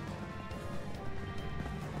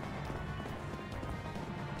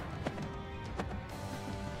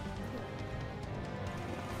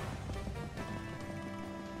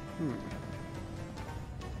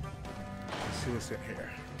 Let's see what's in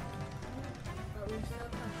here. But we still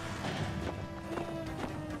come.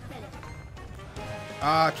 And hit it.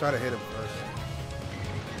 Try to hit him first.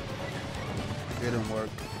 It didn't work.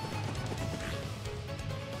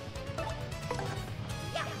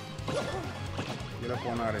 Get up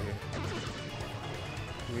on out of here.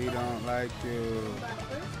 We don't like you. But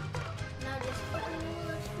first, now just put in the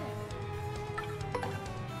little strip.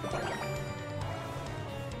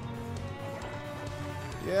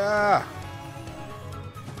 Yeah.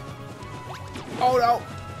 Oh no.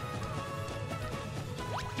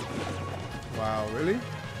 Wow, really?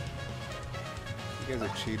 You guys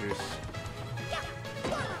are cheaters.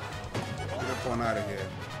 Hop on out of here.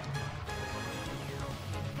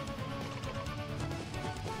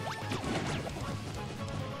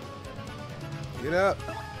 Get up.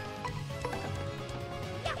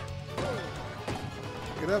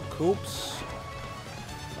 Get up, Coops.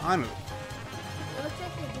 Finally. It looks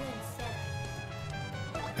like they're doing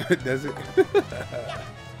setup. Does it?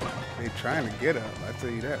 They trying to get up, I tell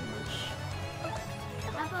you that much.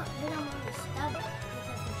 How about hit them on the stomach?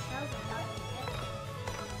 Because the shell's about to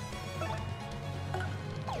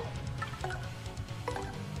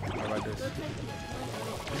get them. How about this? Looks like they're doing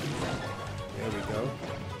There we go.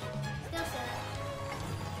 still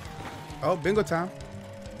setup. Oh, bingo time.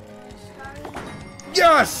 Starting.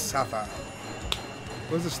 Yes! High five.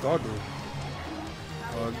 What does the star do?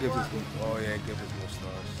 Oh, it gives us. Oh yeah, it gives us more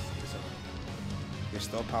stars. It's okay. Your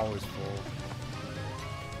star power is full.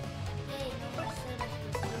 Hey, no more setup.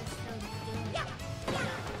 We're still doing it.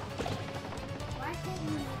 Why can't you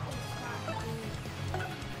make this stop doing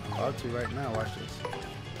it? I'm about to right now. Watch this.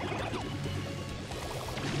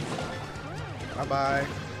 Bye bye.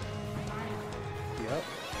 Yep.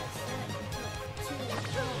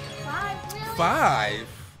 5, really? 5.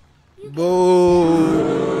 You Boo.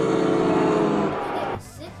 get a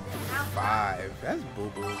 6 and how 5. That's boo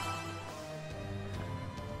boo. Why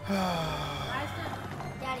is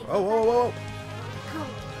that? Daddy, Whoa, whoa, whoa.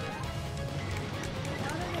 come.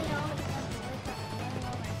 How do they always have to lift up the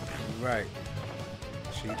animal like Right.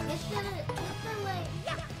 Cheaters. hit the like.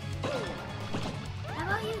 How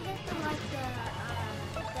about you hit the like the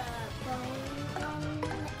bone because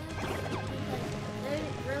they're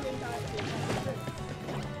really hard to hit.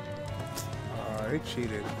 Oh, they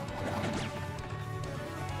cheated.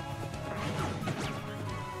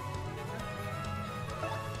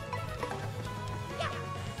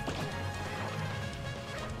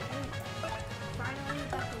 Finally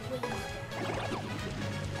got the wings.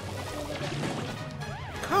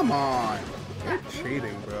 Come on. They're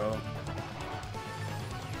cheating, bro.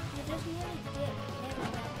 You just need to get him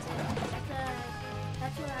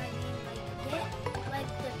that's what I mean. Like get like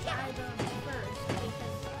the Gyron first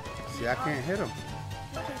because See, I can't hit them.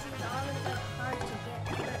 because he's always like hard to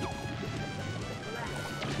get hurt.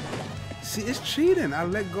 See, it's cheating. I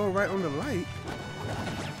let go right on the light.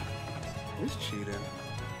 It's cheating.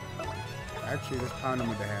 Actually, let's pound him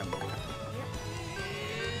with the hammer.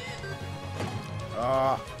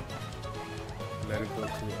 Ah. Let it go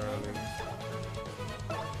too early.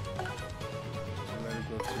 Let it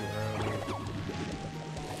go too early.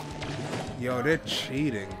 Yo, they're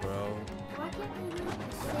cheating, bro. Why can't they do it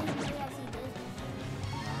the same way as he does?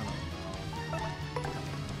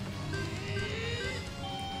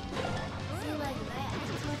 See, like that,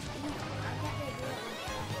 it's much easier. Why can't they do it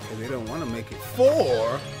like that? And they don't want to make it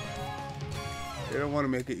 4. They don't want to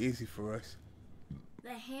make it easy for us.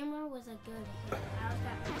 The hammer was a good hit. How's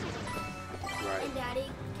that? Right. And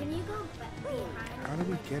Daddy, can you go behind? How do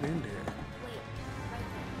we get in there? Wait, right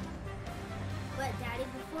there. But Daddy,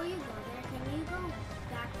 before you go there, can you go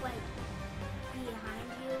back like behind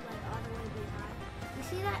you, like all the way behind? You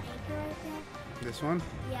see that anchor right there? This one?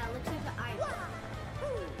 Yeah, it looks like an island.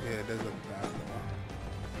 Yeah, it does look bad though.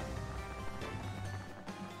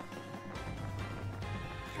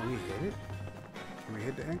 Can we hit it? Can we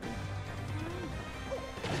hit the anchor?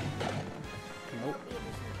 Nope.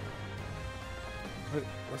 Wait,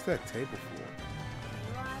 what's that table for?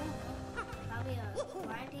 Well, I don't know. Probably a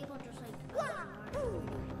flying table just like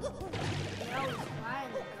they always fly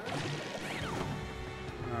in the ghost.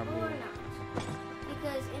 Nah, Or bro. not.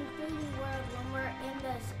 Because in 3D World, when we're in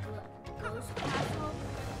this ghost castle,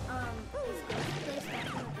 this ghost place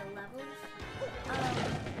that's one of the levels,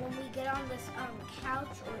 when we get on this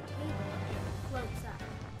couch or table, it floats up.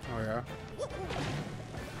 Oh yeah.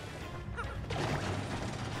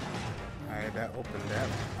 Alright, that opened that.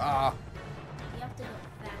 Ah! You have to go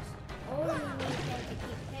fast. Or you need him to keep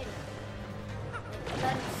hitting.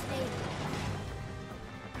 Let him stay there.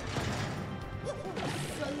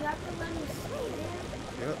 So you have to let him stay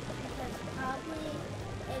there. Yep. Because probably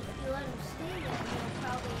if you let him stay there, he'll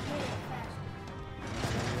probably hit it faster.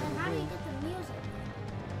 And how do you get the music?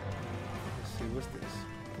 Let's see, what's this?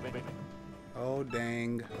 Oh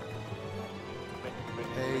dang.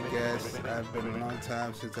 Hey guests, I've been a long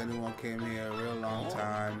time since anyone came here, a real long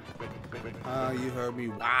time. You heard me,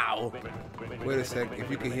 wow. Wait a sec, if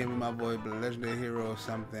you can hear me, my boy, legendary hero or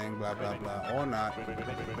something, blah blah blah, or not.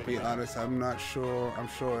 Be honest, I'm not sure, I'm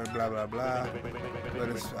sure, blah blah blah. But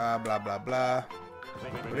it's blah blah blah.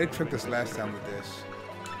 But they tricked us last time with this. Is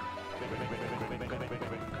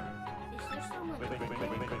there someone there?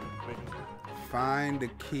 Find the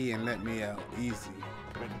key and let me out, easy.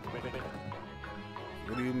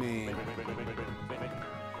 What do you mean?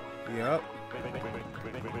 Yup.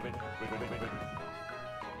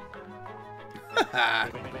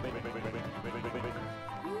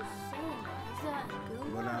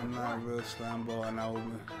 But I'm not real Slambo and I will.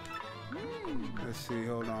 Let's see,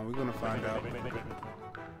 hold on, we're gonna find out.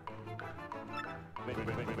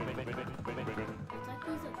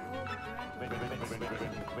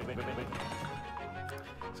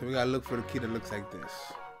 So we gotta look for the key that looks like this.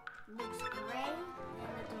 Looks gray and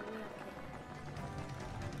it's a real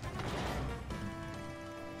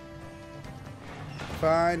key.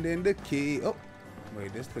 Finding the key. Oh,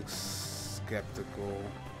 wait, this looks skeptical.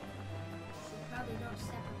 Probably don't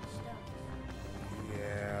step on stones.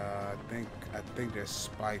 Yeah, I think there's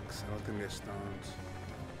spikes. I don't think there's stones.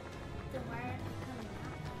 Then why aren't they coming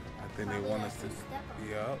out? I think they Probably want has us to to. step on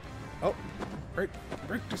Yup. Oh, break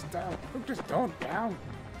this down. Break this door down.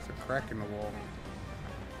 It's a crack in the wall.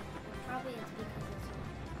 Probably it's because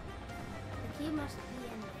it's the key must be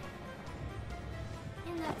in there.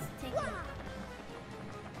 And that's taking it.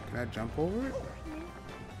 Can I jump over it?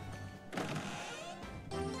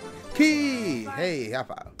 Key! Hey, high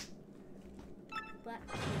five. But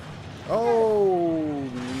Oh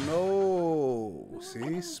no!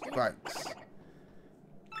 See, spikes.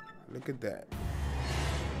 Look at that.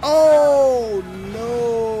 Oh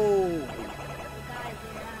no! we gotta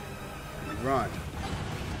get out. Run.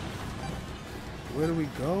 Where do we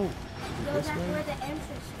go? Go This back way? where the entrance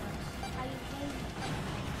was. How you came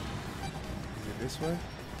Is it this way?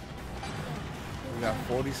 We got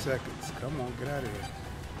 40 seconds. Come on, get out of here.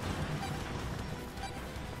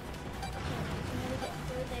 Get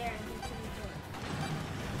through there and get to the door.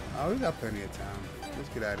 Oh, we got plenty of time. Let's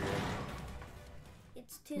get out of here.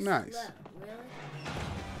 It's too Nice. slow, really.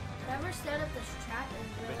 Whoever set up this trap is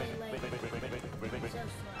really like so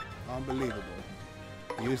slow. Unbelievable.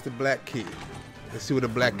 Use the black key. Let's see what the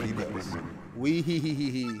black key does. Wee hee hee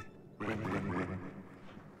hee hee.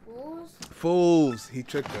 Fools. Fools. He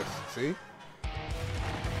tricked us. See?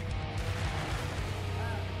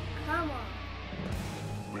 Come on.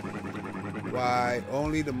 Why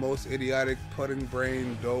only the most idiotic pudding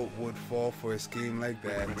brain dope would fall for a scheme like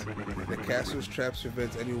that. The castle's traps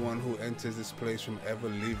prevents anyone who enters this place from ever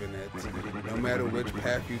leaving it. No matter which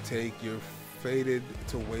path you take, you're fated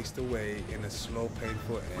to waste away in a slow,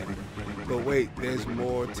 painful end. But wait, there's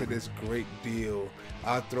more to this great deal.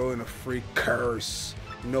 I'll throw in a free curse.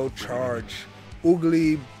 No charge.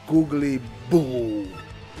 Oogly googly boo.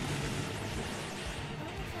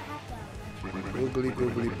 Oogly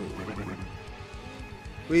googly boo.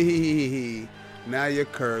 Wee. Now you're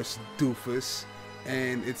cursed, doofus,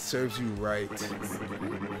 and it serves you right.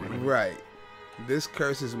 Right. This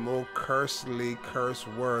curse is more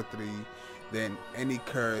curse-worthy than any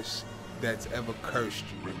curse that's ever cursed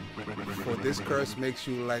you. For this curse makes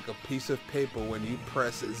you like a piece of paper when you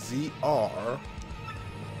press ZR.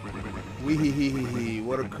 Wee.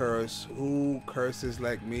 What a curse. Who curses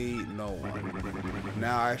like me? No one.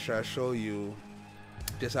 Now I shall show you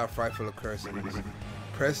just how frightful a curse is.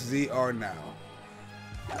 Press ZR now.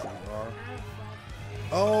 ZR.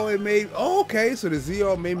 Oh, it made. Oh, okay, so the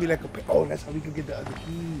ZR made me like a. Oh, that's how we can get the other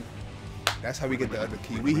key. That's how we get the other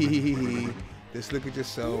key. Wee. Just look at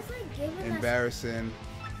yourself. Embarrassing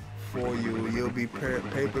for you. You'll be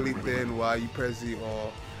paperly thin while you press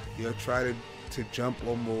ZR. You'll try to jump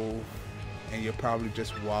or move, and you'll probably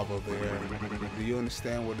just wobble there. Do you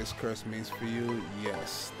understand what this curse means for you?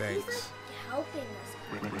 Yes, thanks. He's like helping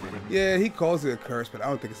us. Yeah, he calls it a curse, but I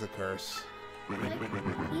don't think it's a curse. He's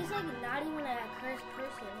like not even a cursed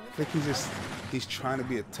person. I think he's trying to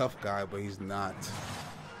be a tough guy, but he's not.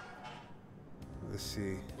 Let's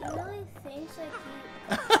see. He really thinks like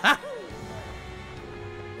he.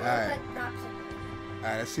 Alright.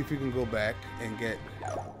 Alright, Let's see if we can go back and get.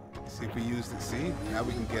 See if we use the. See, now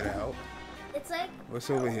we can get out. It's like. What's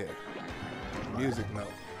over here? Music note.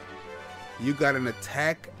 You got an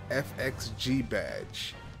attack FXG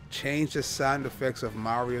badge. Change the sound effects of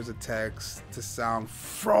Mario's attacks to sound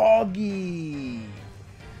froggy.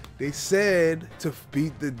 They said to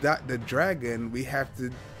beat the dragon, we have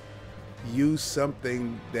to use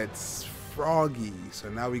something that's froggy. So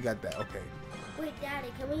now we got that. Okay. Wait,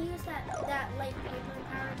 Daddy, can we use that light paper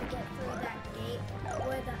power to get through that gate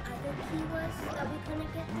where the other key was that we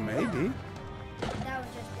couldn't get through? Maybe. That was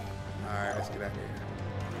just it. Alright, let's get out of here.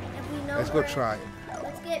 If we know Let's go try it.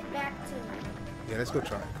 Let's get back to it Yeah, let's go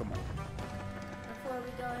try it. Come on. before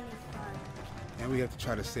we go any farther. And we have to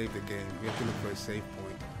try to save the game. We have to look for a save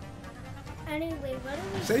point. Anyway, what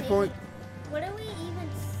are we Save saving? point. What are we even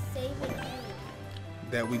saving anyway?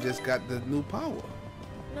 That we just got the new power.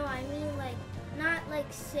 No, I mean like Not like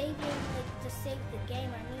saving, like to save the game.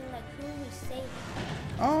 I mean, like who we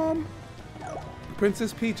saving?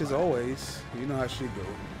 Princess Peach as always. You know how she go.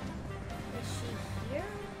 Is she here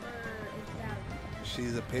or is that?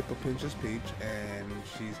 She's a Paper Princess Peach, and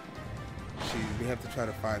we have to try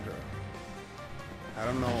to find her. I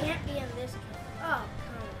don't know. Can't be in this game. Oh,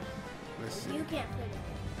 come on. Let's see. You can't fit it.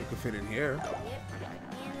 You can fit in here. Yep.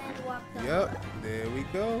 And then walk the Yep. There we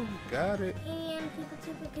go. Got it. And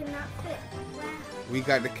people cannot fit. Wow. We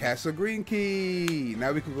got the Castle Green key.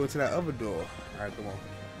 Now we can go to that other door. All right, come on.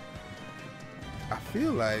 I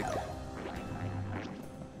feel like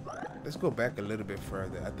let's go back a little bit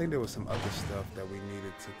further. I think there was some other stuff that we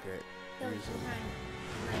needed to get. Those Usually. kind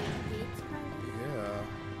of like gates kind of.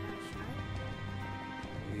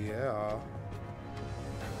 Yeah. Yeah.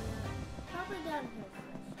 Probably down here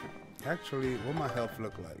first. Actually, what my health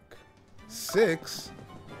look like? 6.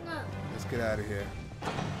 No. Let's get out of here.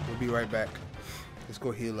 We'll be right back. Let's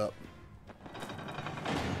go heal up.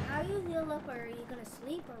 How you heal up, or are you gonna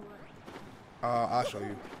sleep or what? I'll show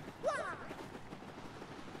you.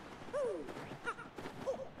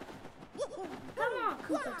 Come on,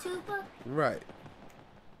 Koopa Toopa. Right.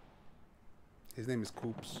 His name is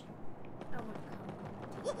Koops. I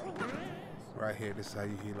wanna come. Right here, this is how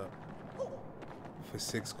you heal up. For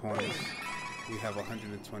 6 coins. We have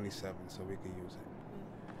 127, so we can use it.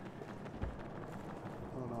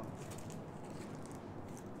 Hold on.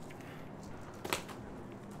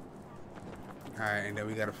 Alright, and then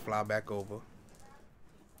we gotta fly back over.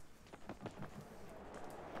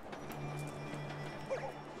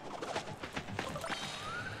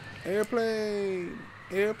 Airplane!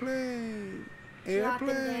 Airplane!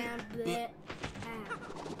 Airplane!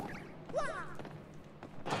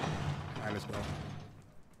 Alright, let's go.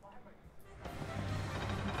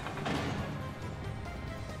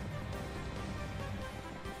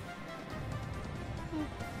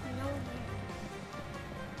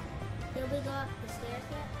 Did we go up the stairs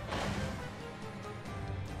yet?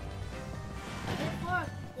 Is it 4?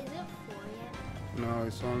 Is it 4 yet? No,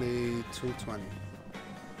 it's only 2:20.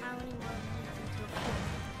 How many more minutes until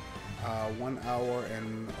 4? 1 hour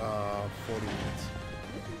and 40 minutes.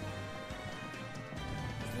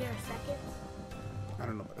 0 seconds? I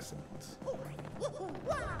don't know about the seconds.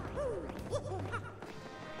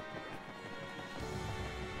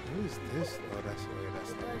 What is this? Oh, that's the way.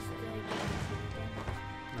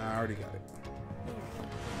 Nah, I already got it.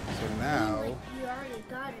 So now, You already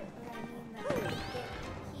got it, but I mean that you get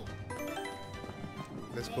the key.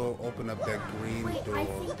 let's go open up that green Wait, door. I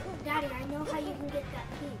think, Daddy, I know how you can get that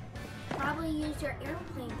key. Probably use your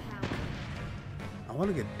airplane power. I want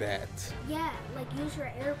to get that. Yeah, like use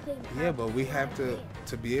your airplane power. Yeah, but we fly have the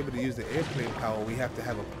to be able to use the airplane power. We have to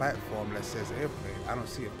have a platform that says airplane. I don't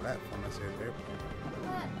see a platform that says airplane.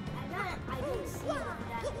 But I didn't see that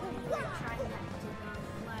when you were trying to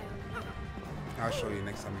fly over here. I'll show you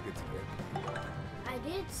next time we get to the airplane. I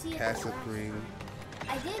did see it. Castle Green.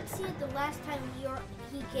 I did see it the last time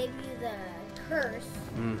he gave you the curse,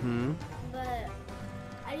 Mm-hmm. but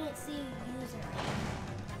I didn't see you use it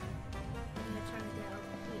when you were trying to get over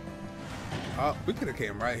here. Oh, we could have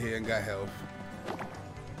came right here and got health.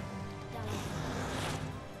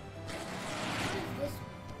 What is this?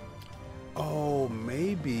 Oh,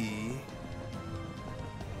 maybe.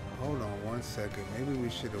 Hold on 1 second. Maybe we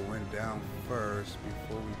should have went down first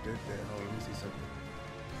before we did that. Hold on, let me see something.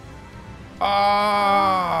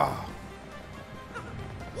 Ah!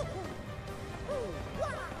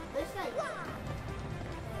 Looks like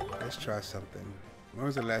Let's try something. When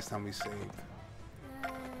was the last time we saved?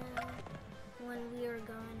 when we were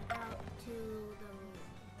going out to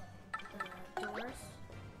the doors.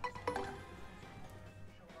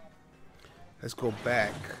 Let's go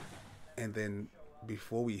back, and then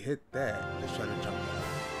before we hit that, let's try to jump down.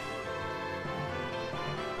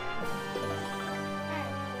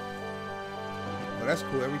 Well, that's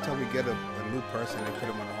cool. Every time we get a new person, they put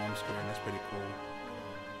them on the home screen. That's pretty cool.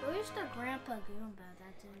 Where's the Grandpa Goomba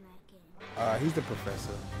that's in that game? He's the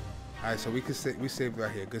professor. All right, so we can we saved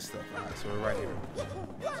right here. Good stuff. All right, so we're right here.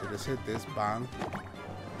 So let's hit this bang.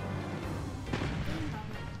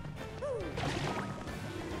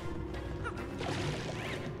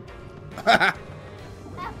 How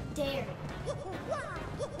dare you?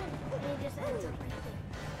 And it just ends up right there.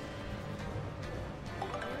 You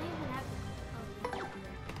don't even have to. Oh,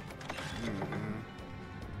 you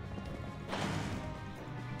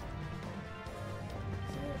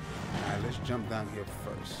do. All right, let's jump down here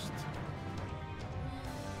first.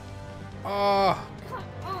 Oh, Come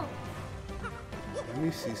on. let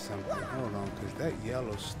me see something. Hold on, because that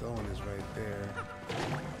yellow stone is right there.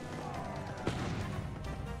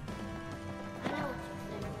 I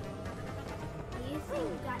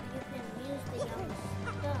you can use the yellow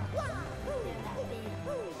stuff. They're that big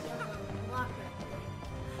yellow blocker.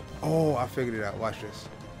 Oh, I figured it out. Watch this.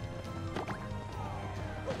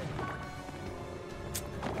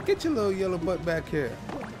 Get your little yellow butt back here.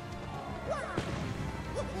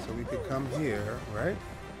 So we could come here, right?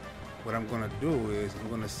 What I'm gonna do is I'm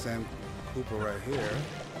gonna send Koopa right here.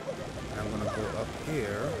 And I'm gonna go up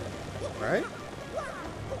here, right?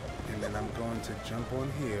 And then I'm going to jump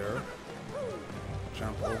on here.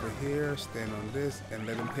 Jump over here, stand on this, and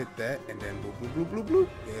let him hit that, and then bloop, bloop, bloop, bloop, bloop.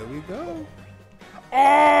 There we go.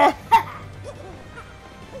 Oh!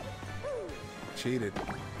 Cheated.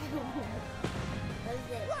 What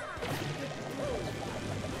is it?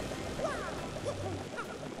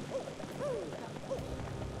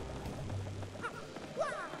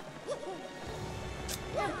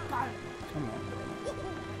 Come on, bro.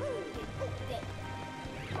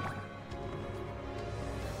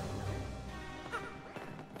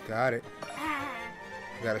 Got it.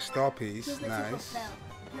 Got a star piece. Nice.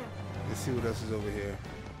 Let's see what else is over here.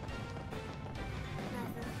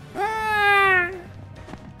 Why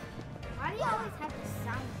do you always have to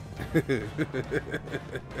sound?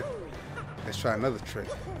 Let's try another trick.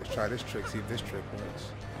 Let's try this trick. See if this trick works.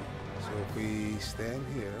 So if we stand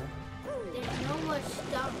here, There's no more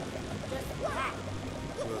stuff. Just that.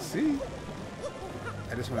 we'll see.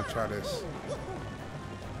 I just want to try this.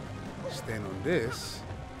 Stand on this.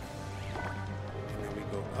 And then we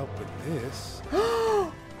go up with this.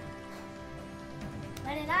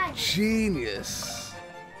 What did I do? Genius.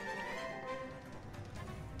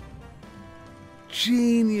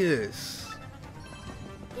 Genius.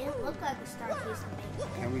 Didn't look like a star piece to me.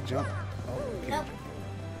 Can we jump? Oh, we Nope. can't.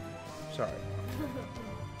 Sorry.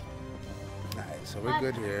 Alright, so we're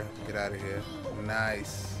good here. Get out of here.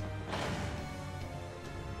 Nice.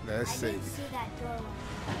 Let's I see. didn't see that door.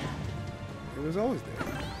 It was always there.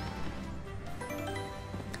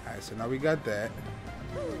 Alright, so now we got that.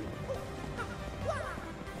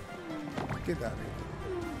 Get out of here.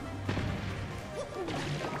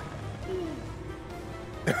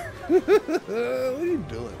 What are you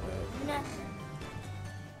doing, man? Nothing.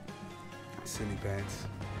 Silly pants.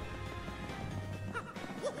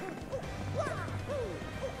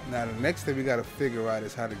 Now the next thing we gotta figure out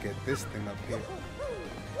is how to get this thing up here.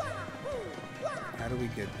 How do we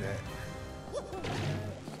get that?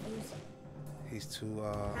 He's too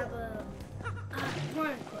Have a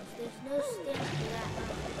corn course. There's no stand for that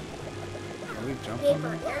can we jump paper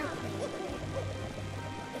on that? airplane.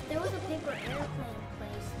 If there was a paper airplane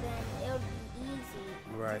place, then it would be easy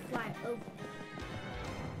Right. to fly over.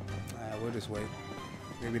 We'll just wait.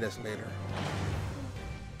 Maybe that's later.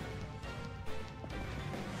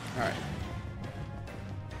 Alright.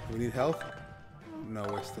 We need health? No,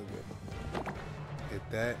 we're still good. Hit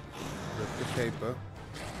that. Rip the paper.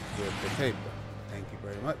 Rip the paper. Thank you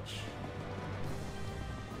very much.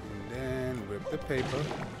 And then rip the paper. Rip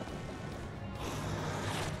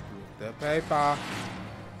the paper.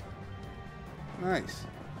 Nice.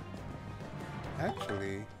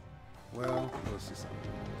 Actually, well, we'll see something.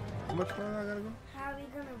 How much further I gotta go? How are we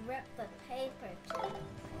gonna rip the paper to?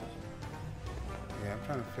 Yeah, I'm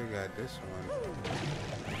trying to figure out this one.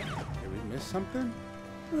 Did we miss something?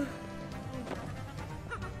 What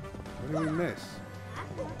did we miss?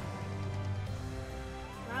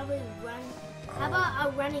 Probably run. How about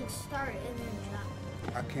a running start and then jump?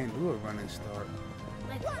 I can't do a running start.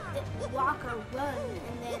 Like walk or run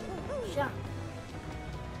and then jump.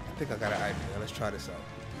 I think I got an idea. Let's try this out.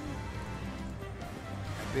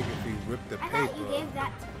 I think if we rip the I thought you paper. gave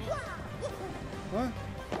that to me. What?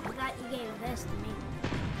 I thought you gave this to me.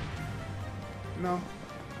 No.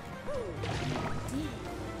 Damn.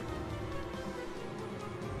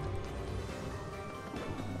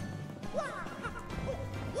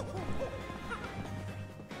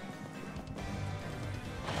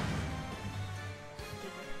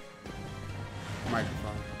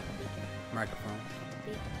 Microphone. Microphone.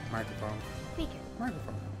 Microphone. Speaker.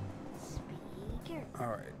 Microphone. Speaker.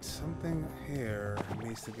 Alright, something here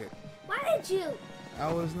needs to get. Why did you?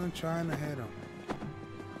 I was not trying to hit him.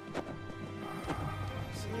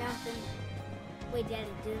 Nothing. Wait, Daddy,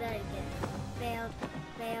 do that again. Failed.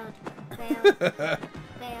 Failed. Failed.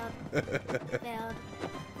 Failed. Failed.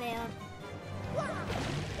 Failed.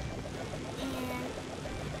 And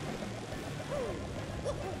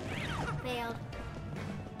failed.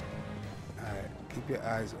 Alright, keep your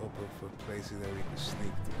eyes open for places that we can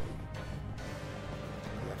sneak through.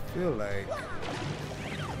 I feel like I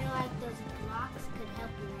feel like those blocks could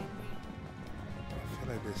help you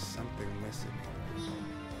right there's something missing.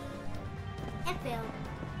 there. And failed.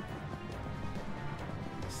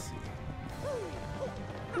 Let's see.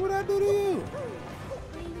 I do to you?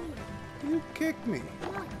 What do you mean? You kicked me.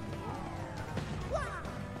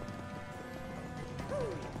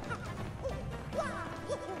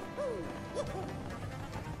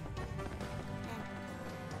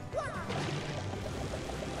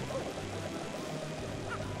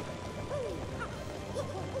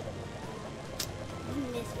 You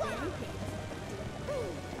missed fanny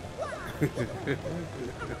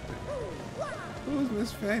Who's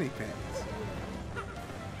Miss Fanny Pants?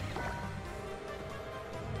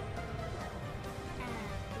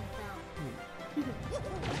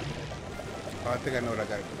 Oh, I think I know what I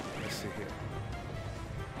gotta do. Let's see here.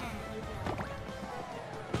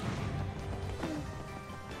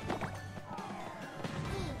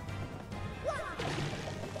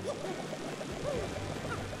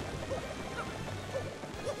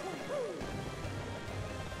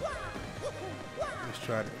 Let's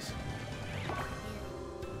try this.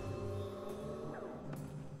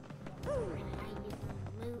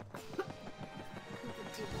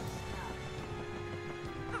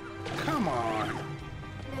 Come on.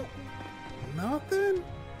 Nothing?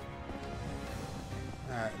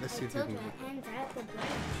 Alright, let's see if we can get...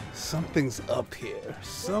 Something's up here.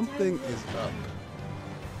 Something is up.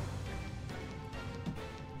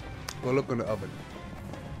 Go look in the oven.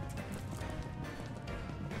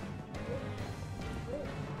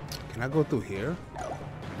 Can I go through here?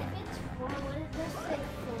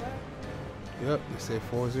 Yep, they say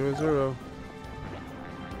 400.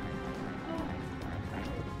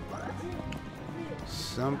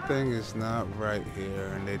 Something is not right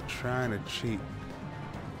here, and they're trying to cheat.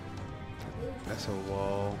 That's a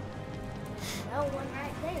wall. No one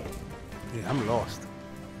right there. Yeah, I'm lost.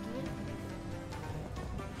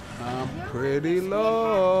 I'm pretty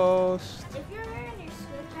lost. If you're wearing your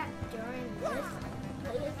swim hat during this,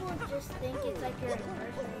 players will just think it's like your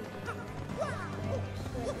anniversary day. Wearing your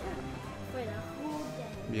swim hat for the whole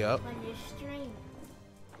day. Yep. On your stream.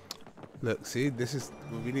 Look, see, this is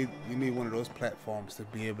we need. You need one of those platforms to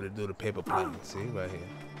be able to do the paper plane. See, right here.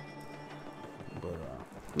 But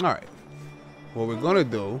all right. What we're gonna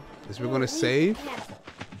do is we're gonna save. Leave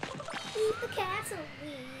the castle.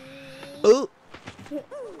 Oh.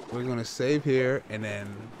 We're gonna save here and then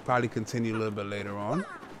probably continue a little bit later on.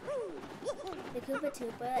 The Koopa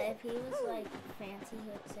Troopa, if he was like fancy,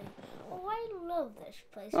 he would say, "Oh, I love this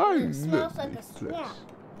place. I It smells love like a this place." swamp."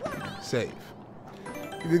 Save.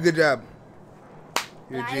 You did a good job.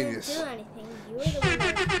 You're a But genius. I didn't do anything. You were the one.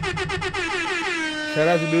 Shout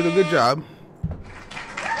out to doing a good job.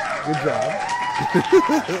 Good job.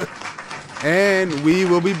 And we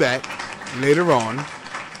will be back later on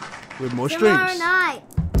with more Tomorrow streams. night.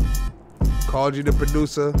 Called you the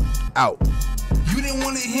producer. Out. You didn't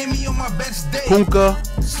want to hear me on my best day. Punka.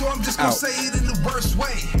 So I'm just gonna Out. say it in the worst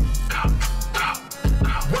way.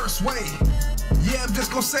 Worst way. Yeah, I'm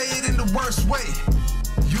just gonna say it in the worst way.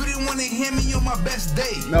 You didn't want to hear me on my best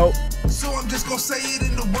day. Nope. So I'm just gonna say it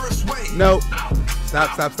in the worst way. Nope.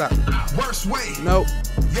 Stop, stop, stop. Worst way. Nope.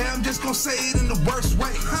 Yeah, I'm just gonna say it in the worst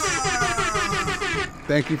way.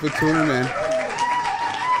 Thank you for tuning in.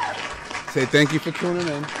 Say thank you for tuning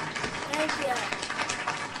in.